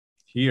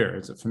here?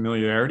 Is it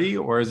familiarity,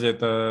 or is it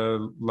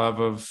the love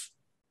of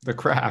the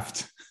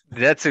craft?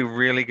 That's a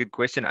really good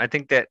question. I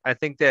think that,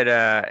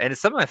 and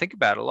it's something I think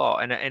about a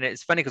lot. And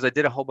it's funny because I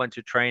did a whole bunch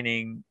of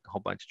training.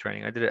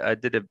 I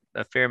did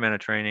a fair amount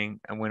of training,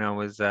 and when I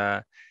was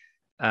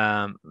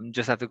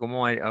just after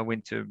Gaumont, I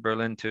went to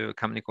Berlin to a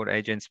company called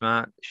AJ and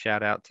Smart.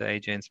 Shout out to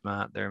AJ and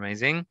Smart, they're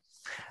amazing.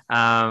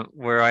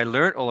 Where I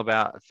learned all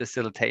about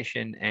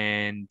facilitation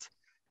and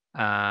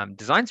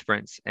design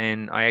sprints,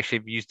 and I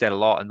actually used that a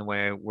lot in the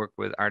way I work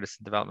with artists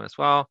and development as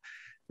well.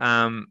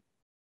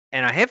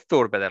 And I have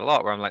thought about that a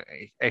lot, where I'm like,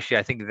 actually,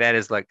 I think that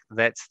is like,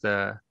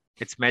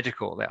 it's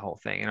magical, that whole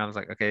thing. And I was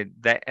like, okay,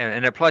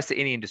 and it applies to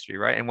any industry,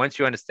 right? And once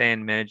you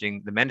understand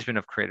the management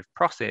of creative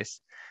process,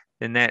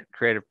 then that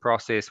creative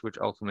process, which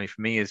ultimately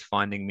for me is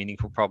finding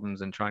meaningful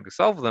problems and trying to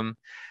solve them,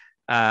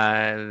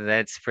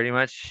 that's pretty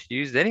much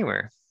used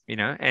anywhere,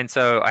 And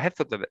so I've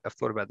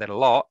thought about that a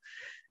lot,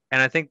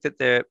 and I think that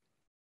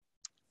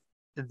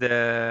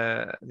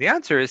the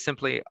answer is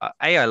simply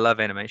I love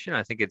animation.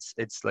 I think it's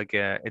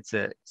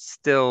a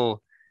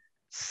still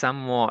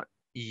somewhat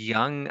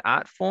young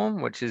art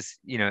form, which is,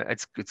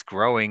 it's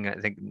growing, I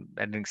think,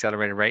 at an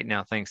accelerated rate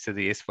now, thanks to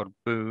the S4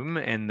 boom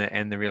and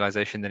the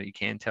realization that you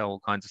can tell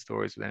all kinds of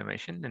stories with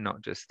animation and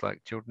not just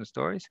like children's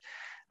stories.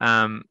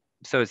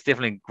 So it's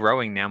definitely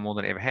growing now more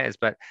than it ever has,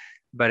 but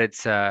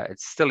it's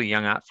still a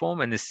young art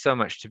form, and there's so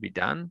much to be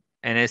done.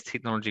 And as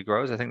technology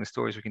grows, I think the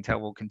stories we can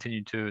tell will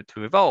continue to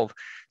evolve.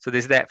 So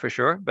there's that for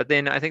sure. But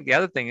then I think the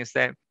other thing is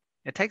that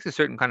it takes a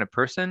certain kind of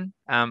person,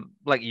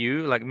 like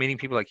you, like meeting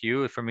people like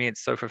you. For me,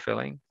 it's so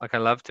fulfilling. Like, I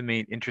love to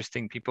meet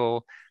interesting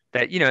people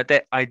that,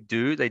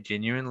 they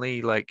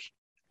genuinely like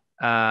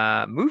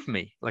move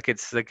me. Like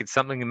it's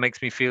something that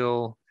makes me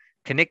feel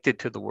connected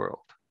to the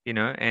world, and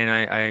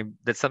I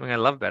that's something I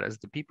love about it, is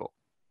the people.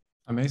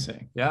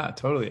 Amazing. Yeah,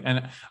 totally.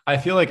 And I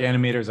feel like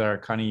animators are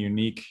kind of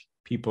unique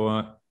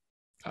people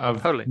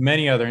of Totally.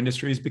 many other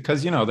industries,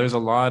 because, there's a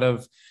lot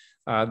of,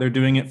 they're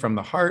doing it from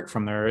the heart,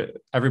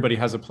 everybody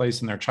has a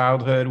place in their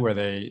childhood where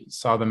they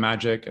saw the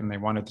magic and they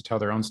wanted to tell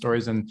their own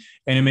stories. And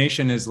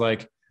animation is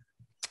like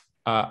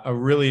a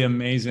really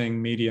amazing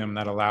medium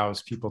that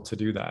allows people to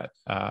do that.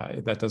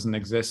 That doesn't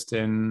exist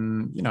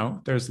in,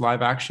 there's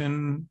live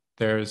action,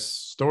 there's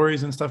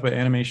stories and stuff, but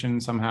animation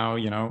somehow,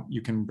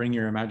 you can bring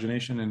your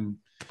imagination and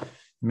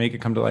make it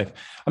come to life.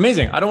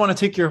 Amazing. I don't want to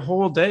take your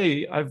whole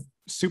day. I've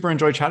super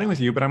enjoyed chatting with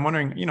you, but I'm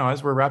wondering,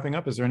 as we're wrapping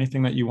up, is there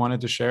anything that you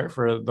wanted to share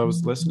for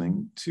those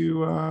listening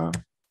to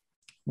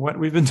what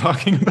we've been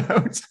talking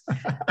about?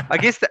 I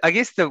guess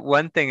the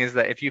one thing is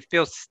that if you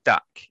feel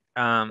stuck,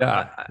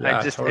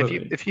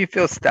 totally. if you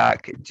feel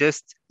stuck,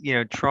 just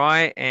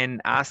try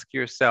and ask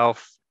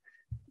yourself,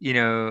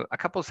 a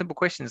couple of simple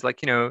questions,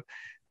 like,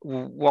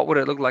 what would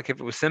it look like if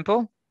it was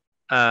simple?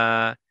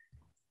 The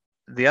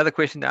other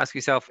question to ask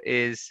yourself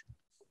is,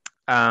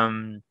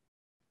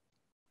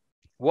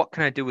 what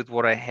can I do with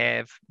what I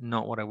have,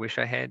 not what I wish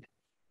I had?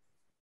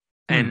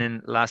 And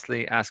then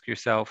lastly, ask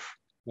yourself,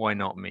 why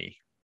not me?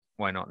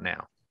 Why not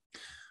now?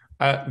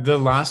 The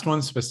last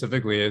one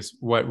specifically is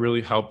what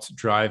really helped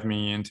drive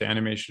me into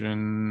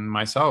animation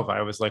myself.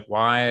 I was like,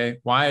 why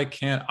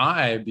can't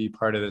I be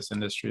part of this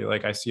industry?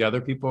 Like I see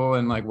other people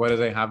and like, what do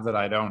they have that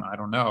I don't? I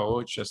don't know.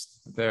 It's just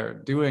they're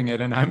doing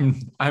it and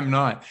I'm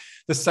not.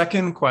 The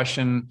second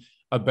question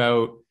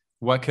about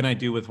what can I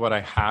do with what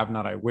I have,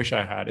 not I wish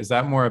I had, is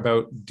that more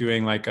about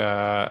doing like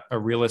a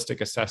realistic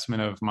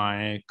assessment of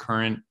my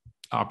current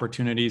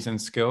opportunities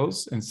and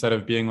skills instead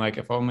of being like,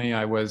 if only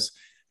I was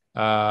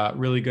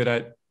really good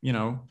at,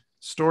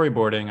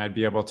 storyboarding, I'd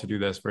be able to do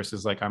this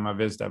versus like I'm a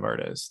viz dev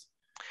artist.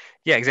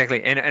 Yeah,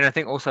 exactly. And I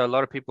think also a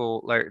lot of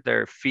people like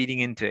they're feeding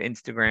into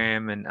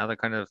Instagram and other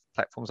kind of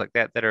platforms like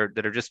that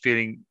are just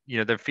feeding,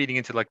 they're feeding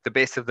into like the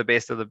best of the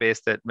best of the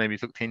best that maybe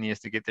took 10 years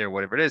to get there, or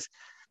whatever it is.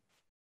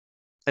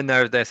 And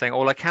they're saying,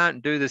 oh, I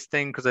can't do this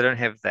thing because I don't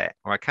have that,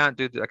 or I can't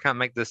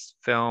make this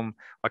film,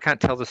 I can't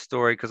tell the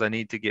story because I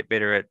need to get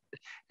better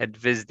at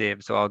viz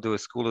dev. So I'll do a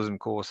schoolism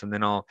course, and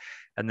then I'll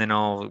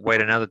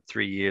wait another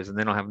 3 years, and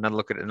then I'll have another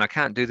look at it. And I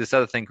can't do this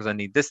other thing because I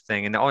need this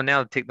thing. And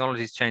now the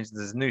technology's changed.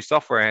 There's new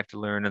software I have to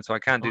learn, and so I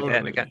can't do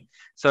that. And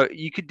so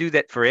you could do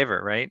that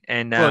forever, right?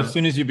 And as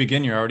soon as you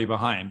begin, you're already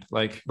behind.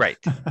 Like right.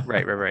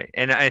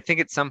 And I think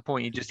at some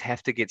point you just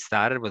have to get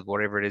started with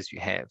whatever it is you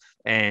have,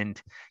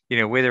 and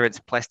whether it's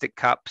plastic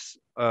cups,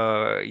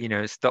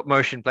 stop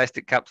motion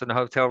plastic cups in a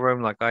hotel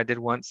room like I did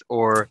once,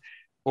 or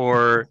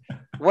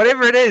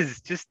whatever it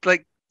is, just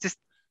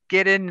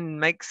get in and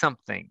make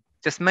something.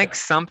 Just make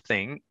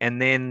something,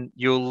 and then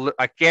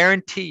I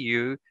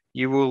guarantee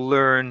you will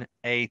learn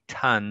a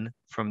ton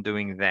from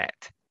doing that.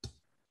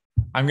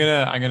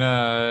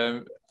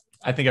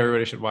 I think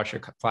everybody should watch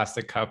your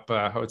plastic cup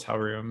hotel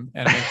room,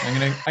 and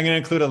I'm gonna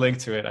include a link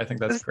to it. I think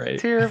that's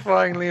great.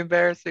 Terrifyingly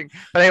embarrassing,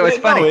 but it was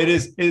funny. No,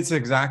 it's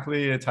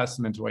exactly a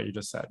testament to what you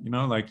just said.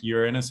 Like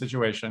you're in a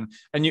situation,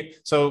 and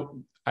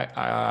for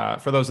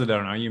those that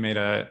don't know, you made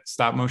a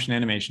stop motion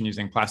animation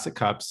using plastic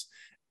cups.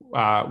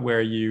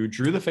 Where you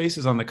drew the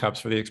faces on the cups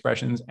for the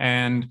expressions,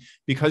 and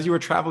because you were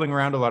traveling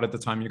around a lot at the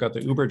time, you got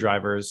the Uber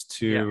drivers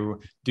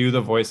to do the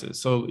voices.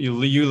 So you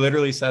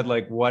literally said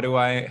like, what do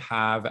I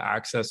have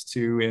access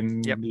to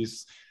in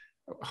these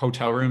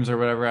hotel rooms or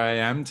whatever I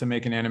am to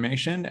make an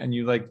animation? And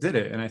you like did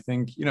it. And I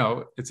think,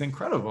 it's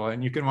incredible.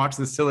 And you can watch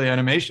this silly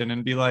animation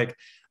and be like,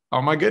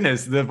 oh my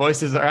goodness, the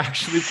voices are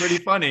actually pretty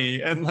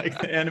funny. And like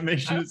the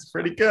animation is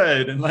pretty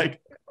good. And like,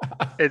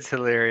 it's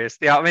hilarious.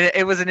 Yeah. I mean,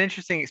 it was an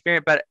interesting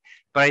experience, but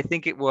I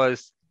think it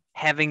was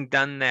having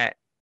done that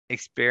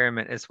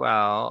experiment as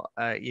well.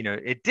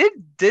 It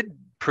did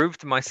prove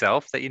to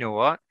myself that,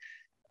 what,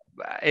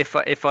 if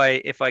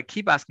I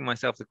keep asking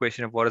myself the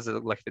question of what does it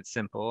look like if it's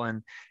simple,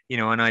 and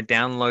and I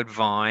download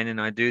Vine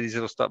and I do these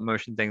little stop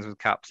motion things with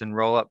cups and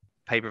roll up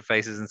paper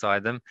faces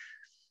inside them.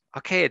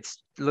 Okay, it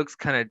looks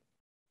kind of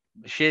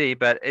shitty,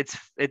 but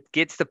it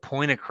gets the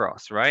point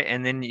across, right?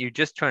 And then you're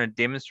just trying to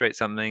demonstrate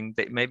something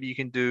that maybe you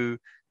can do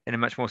in a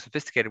much more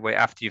sophisticated way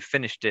after you've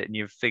finished it and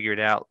you've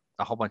figured out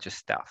a whole bunch of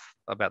stuff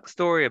about the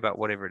story, about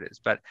whatever it is.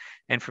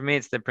 And for me,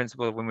 it's the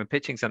principle of when we're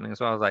pitching something as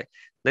well. I was like,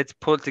 let's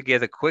pull it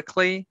together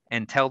quickly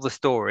and tell the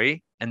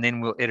story, and then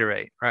we'll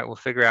iterate, right? We'll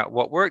figure out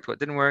what worked, what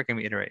didn't work, and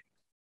we iterate.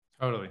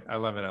 Totally. I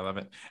love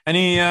it.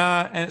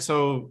 And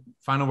so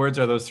final words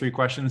are those 3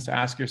 questions to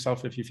ask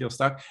yourself if you feel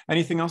stuck.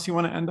 Anything else you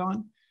want to end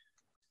on?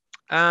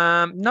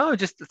 No,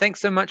 just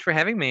thanks so much for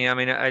having me. I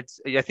mean, I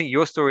think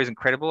your story is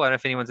incredible. I don't know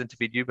if anyone's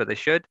interviewed you, but they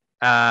should.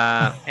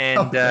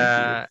 And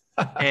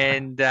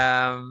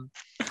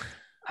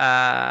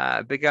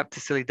big up to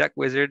Silly Duck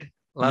Wizard.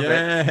 Love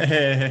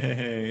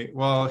it.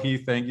 Well,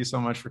 Heath, thank you so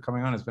much for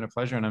coming on. It's been a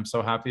pleasure, and I'm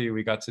so happy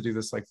we got to do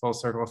this like full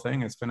circle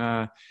thing. It's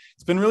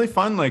been really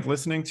fun, like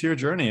listening to your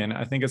journey, and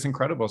I think it's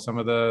incredible some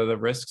of the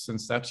risks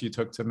and steps you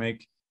took to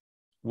make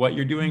what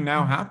you're doing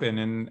now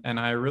happen. And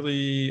I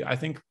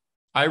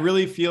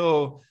really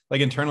feel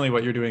like internally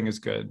what you're doing is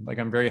good. Like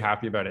I'm very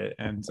happy about it,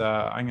 and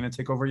I'm going to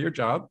take over your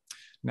job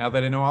now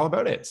that I know all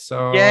about it.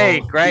 So yay,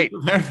 great.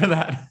 Prepare for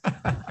that.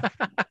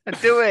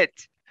 Do it.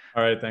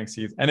 All right, thanks,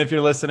 Heath. And if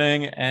you're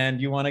listening and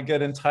you want to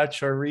get in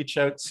touch or reach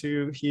out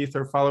to Heath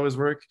or follow his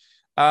work,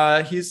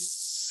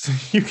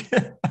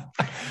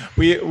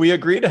 we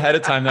agreed ahead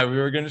of time that we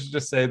were going to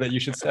just say that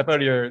you should step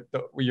out of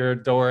your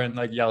door and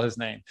like yell his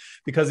name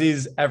because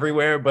he's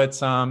everywhere. But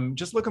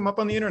just look him up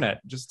on the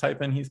internet. Just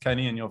type in Heath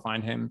Kenny and you'll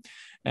find him.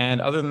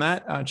 And other than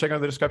that, check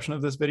out the description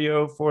of this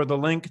video for the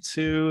link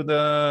to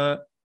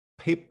the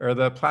paper or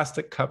the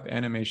plastic cup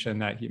animation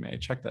that he made.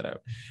 Check that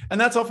out.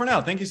 And that's all for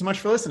now. Thank you so much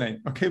for listening.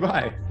 Okay,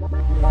 bye.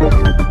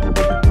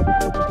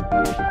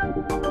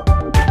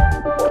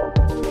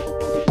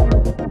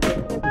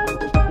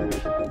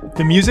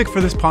 The music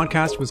for this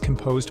podcast was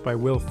composed by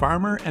Will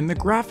Farmer and the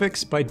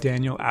graphics by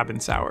Daniel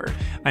Abensauer.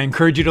 I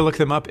encourage you to look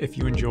them up if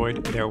you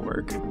enjoyed their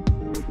work.